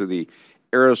compared to the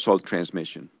aerosol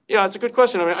transmission. Yeah, it's a good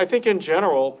question. I mean, I think in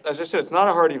general, as I said, it's not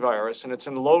a hardy virus and it's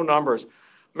in low numbers.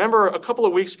 Remember, a couple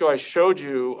of weeks ago, I showed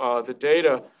you the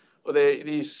data.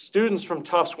 These students from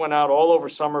Tufts went out all over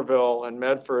Somerville and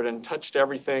Medford and touched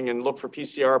everything and looked for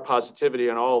PCR positivity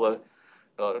and all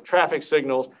the traffic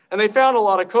signals. And they found a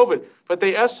lot of COVID, but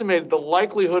they estimated the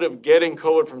likelihood of getting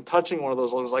COVID from touching one of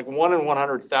those was like 1 in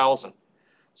 100,000.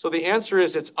 So the answer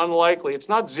is it's unlikely. It's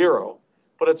not zero,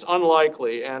 but it's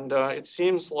unlikely. And it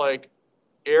seems like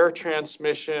air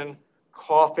transmission,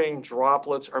 coughing,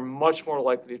 droplets are much more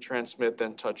likely to transmit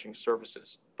than touching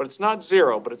surfaces. But it's not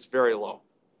zero, but it's very low.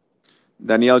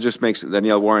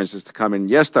 Danielle Warren says to comment,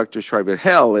 yes, Dr. Schreiber,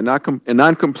 hell, a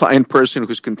non-compliant person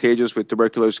who's contagious with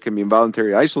tuberculosis can be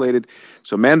involuntarily isolated,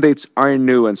 so mandates are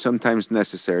new and sometimes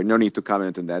necessary. No need to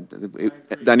comment on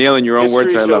that. Danielle, in your own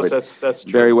words, I love it. That's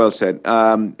true. Very well said.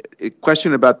 A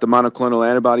question about the monoclonal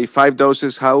antibody, 5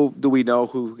 doses, how do we know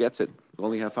who gets it? We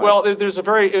only have 5. Well, there's a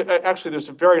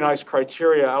very nice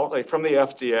criteria outlay from the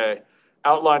FDA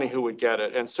outlining who would get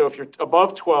it. And so if you're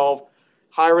above 12,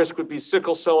 high risk would be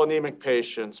sickle cell anemic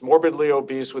patients, morbidly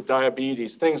obese with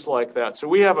diabetes, things like that. So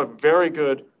we have a very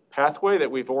good pathway that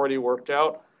we've already worked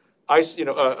out,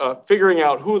 figuring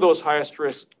out who those highest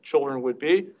risk children would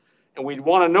be. And we'd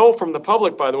want to know from the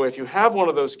public, by the way, if you have one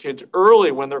of those kids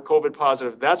early when they're COVID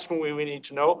positive, that's when we need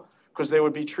to know, because they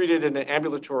would be treated in an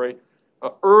ambulatory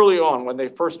early on when they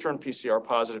first turn PCR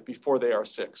positive before they are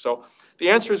sick. So the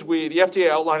answer is the FDA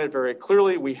outlined it very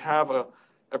clearly. We have a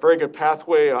very good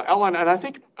pathway outline, and I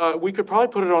think we could probably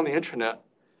put it on the intranet,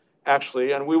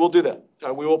 actually, and we will do that.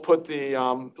 We will put the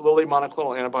Lilly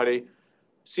monoclonal antibody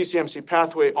CCMC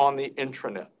pathway on the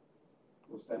intranet.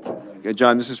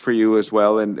 John, this is for you as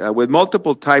well. And with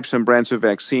multiple types and brands of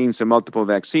vaccines and multiple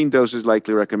vaccine doses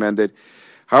likely recommended,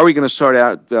 how are we going to sort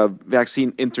out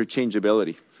vaccine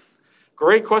interchangeability?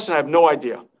 Great question. I have no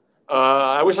idea.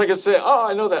 I wish I could say, oh,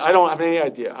 I know that. I don't have any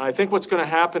idea. And I think what's going to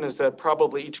happen is that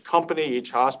probably each company,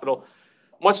 each hospital,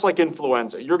 much like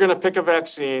influenza, you're going to pick a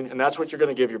vaccine, and that's what you're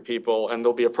going to give your people, and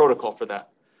there'll be a protocol for that.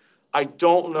 I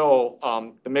don't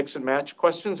know the mix and match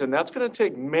questions, and that's going to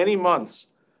take many months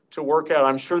to work out.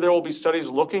 I'm sure there will be studies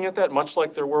looking at that, much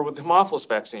like there were with Haemophilus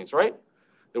vaccines, right?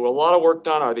 There was a lot of work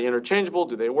done. Are they interchangeable?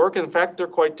 Do they work? In fact, they're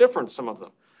quite different, some of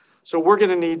them. So we're going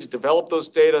to need to develop those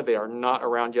data. They are not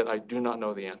around yet. I do not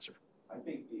know the answer. I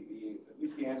think at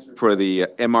least the answer for the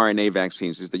mRNA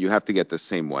vaccines is that you have to get the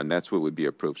same one. That's what would be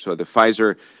approved. So the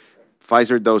Pfizer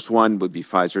dose 1 would be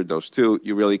Pfizer dose 2.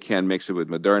 You really can't mix it with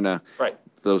Moderna. Right.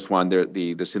 Dose 1,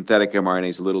 the synthetic mRNA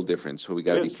is a little different, so we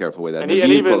got to be careful with that. And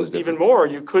even more,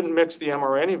 you couldn't mix the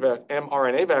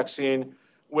mRNA vaccine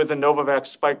with a Novavax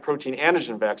spike protein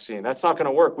antigen vaccine. That's not going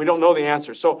to work. We don't know the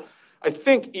answer. So I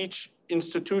think each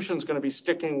institution is going to be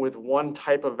sticking with one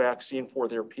type of vaccine for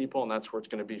their people, and that's where it's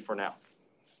going to be for now.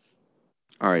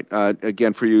 All right.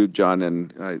 Again, for you, John,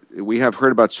 and we have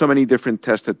heard about so many different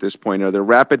tests at this point. Are there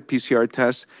rapid PCR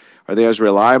tests? Are they as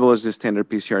reliable as the standard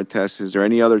PCR test? Is there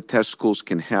any other test schools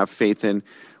can have faith in,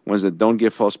 ones that don't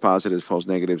give false positives, false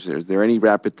negatives? Is there any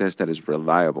rapid test that is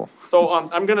reliable? So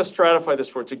I'm going to stratify this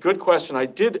for you. It's a good question. I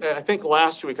think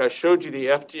last week I showed you the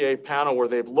FDA panel where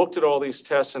they've looked at all these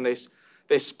tests, and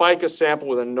they spike a sample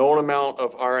with a known amount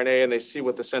of RNA, and they see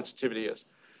what the sensitivity is.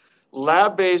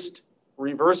 Lab-based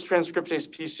reverse transcriptase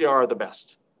PCR are the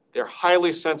best. They're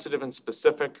highly sensitive and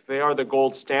specific. They are the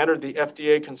gold standard. The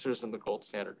FDA considers them the gold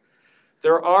standard.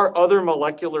 There are other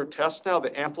molecular tests now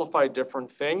that amplify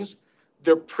different things.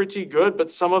 They're pretty good,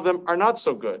 but some of them are not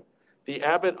so good. The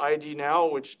Abbott ID Now,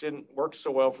 which didn't work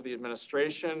so well for the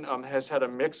administration, has had a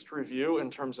mixed review in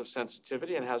terms of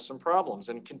sensitivity and has some problems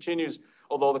and continues,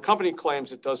 although the company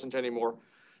claims it doesn't anymore,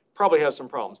 probably has some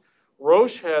problems.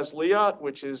 Roche has Liat,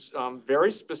 which is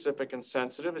very specific and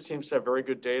sensitive. It seems to have very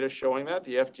good data showing that.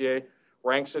 The FDA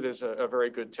ranks it as a very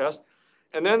good test.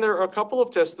 And then there are a couple of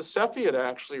tests. The Cepheid,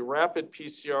 actually, rapid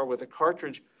PCR with a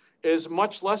cartridge, is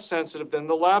much less sensitive than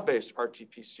the lab-based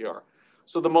RT-PCR.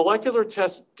 So the molecular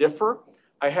tests differ.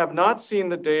 I have not seen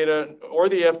the data or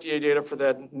the FDA data for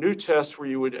that new test where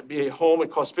you would be home, it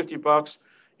costs $50.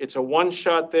 It's a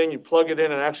one-shot thing. You plug it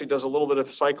in and it actually does a little bit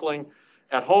of cycling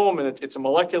at home, and it's a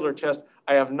molecular test.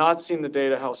 I have not seen the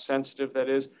data, how sensitive that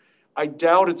is. I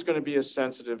doubt it's going to be as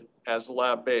sensitive as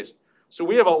lab-based. So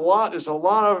we have there's a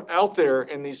lot out there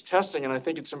in these testing, and I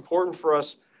think it's important for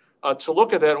us to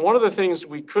look at that. And one of the things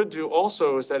we could do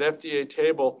also is that FDA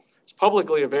table is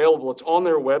publicly available. It's on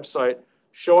their website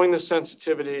showing the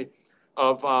sensitivity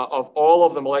of all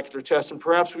of the molecular tests, and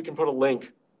perhaps we can put a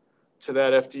link to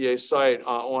that FDA site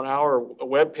on our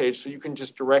webpage so you can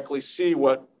just directly see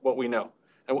what we know.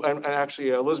 And actually,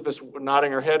 Elizabeth's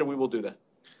nodding her head, and we will do that.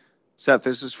 Seth,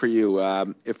 this is for you.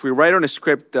 If we write on a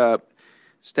script,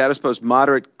 status post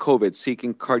moderate COVID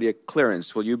seeking cardiac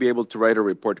clearance, will you be able to write a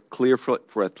report clear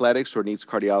for athletics or needs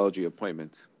cardiology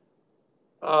appointment?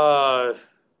 Good.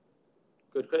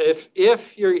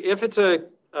 If it's a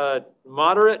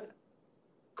moderate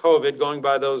COVID, going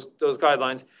by those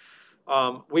guidelines,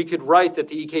 we could write that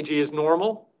the EKG is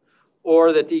normal,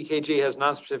 or that the EKG has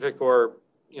nonspecific or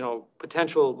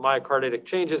potential myocarditic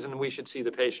changes, and we should see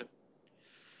the patient.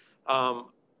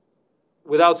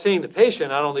 Without seeing the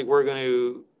patient, I don't think we're going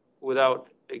to, without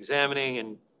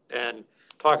examining and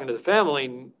talking to the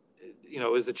family,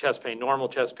 is the chest pain normal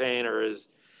chest pain, or is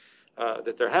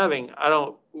that they're having?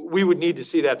 We would need to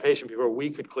see that patient before we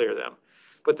could clear them.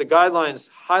 But the guidelines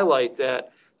highlight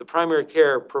that the primary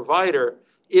care provider,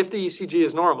 if the ECG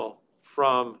is normal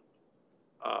from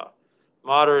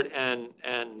moderate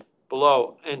and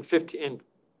below, and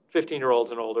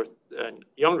 15-year-olds and older and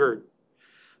younger,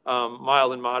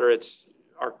 mild and moderates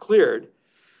are cleared.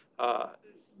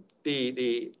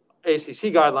 The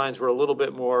ACC guidelines were a little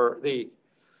bit more, the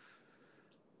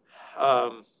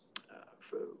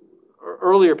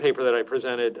earlier paper that I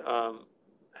presented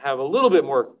have a little bit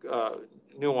more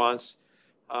nuance.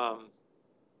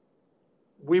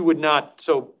 We would not,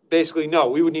 so basically, no,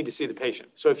 we would need to see the patient.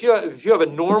 So if you have a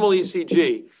normal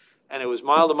ECG and it was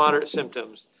mild to moderate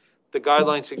symptoms, the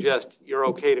guidelines suggest you're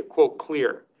okay to, quote,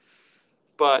 clear.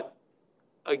 But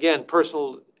again,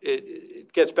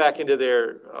 it gets back into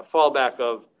their fallback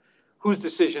of whose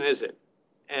decision is it?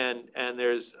 And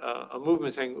there's a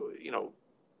movement saying,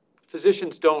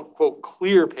 physicians don't, quote,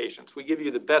 clear patients. We give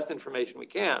you the best information we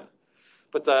can.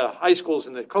 But the high schools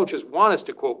and the coaches want us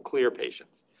to, quote, clear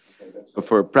patients. So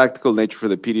for practical nature for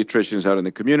the pediatricians out in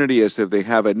the community is if they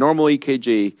have a normal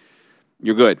EKG,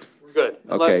 you're good. We're good,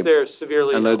 unless they're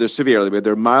severely Unless they're severely, but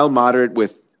they're mild, moderate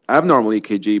with abnormal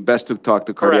EKG, best to talk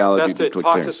to cardiology. Correct. Best to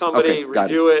talk to somebody,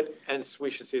 review it, and we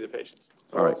should see the patients.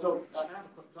 All right. So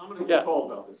I'm going to get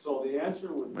called about this. So the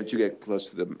answer would be... Why don't you get close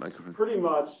to the microphone? Pretty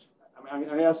much,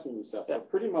 I'm asking you, Seth,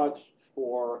 pretty much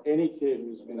for any kid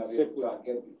who's been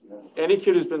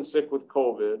sick with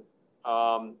COVID,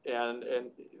 and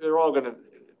they're all going to,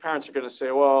 parents are going to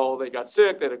say, well, they got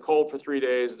sick, they had a cold for 3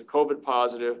 days, they're COVID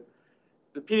positive.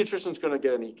 The pediatrician's going to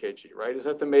get an EKG, right? Is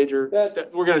that the major?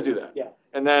 We're going to do that. Yeah.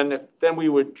 And then we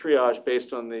would triage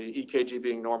based on the EKG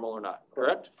being normal or not,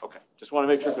 correct? Okay. Just want to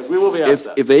make sure, because we will be asked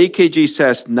that. If the EKG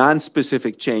says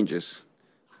non-specific changes,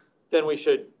 Then we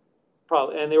should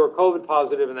probably, and they were COVID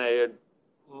positive and they had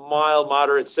mild,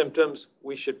 moderate symptoms,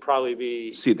 we should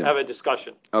probably See them. have a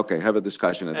discussion. okay, have a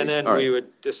discussion at And least. then All right. we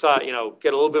would decide,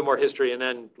 get a little bit more history and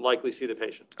then likely see the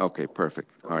patient. Okay,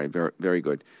 perfect. All right, very, very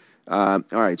good. All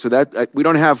right, so that we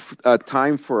don't have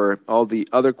time for all the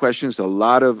other questions. A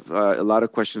lot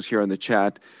of questions here in the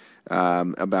chat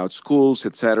about schools,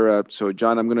 et cetera. So,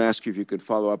 John, I'm going to ask you if you could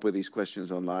follow up with these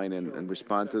questions online and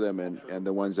respond to them, and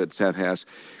the ones that Seth has.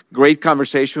 Great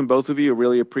conversation, both of you.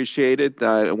 Really appreciate it.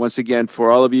 Once again,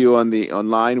 for all of you on the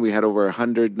online, we had over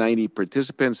 190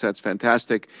 participants. That's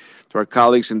fantastic. To our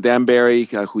colleagues in Danbury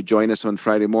who join us on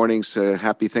Friday mornings,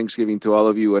 happy Thanksgiving to all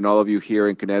of you and all of you here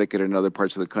in Connecticut and other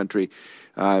parts of the country.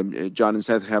 John and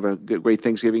Seth, have a great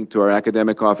Thanksgiving. To our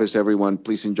academic office, everyone,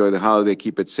 please enjoy the holiday.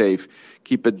 Keep it safe.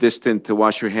 Keep it distant. To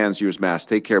wash your hands. Use masks.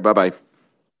 Take care. Bye-bye.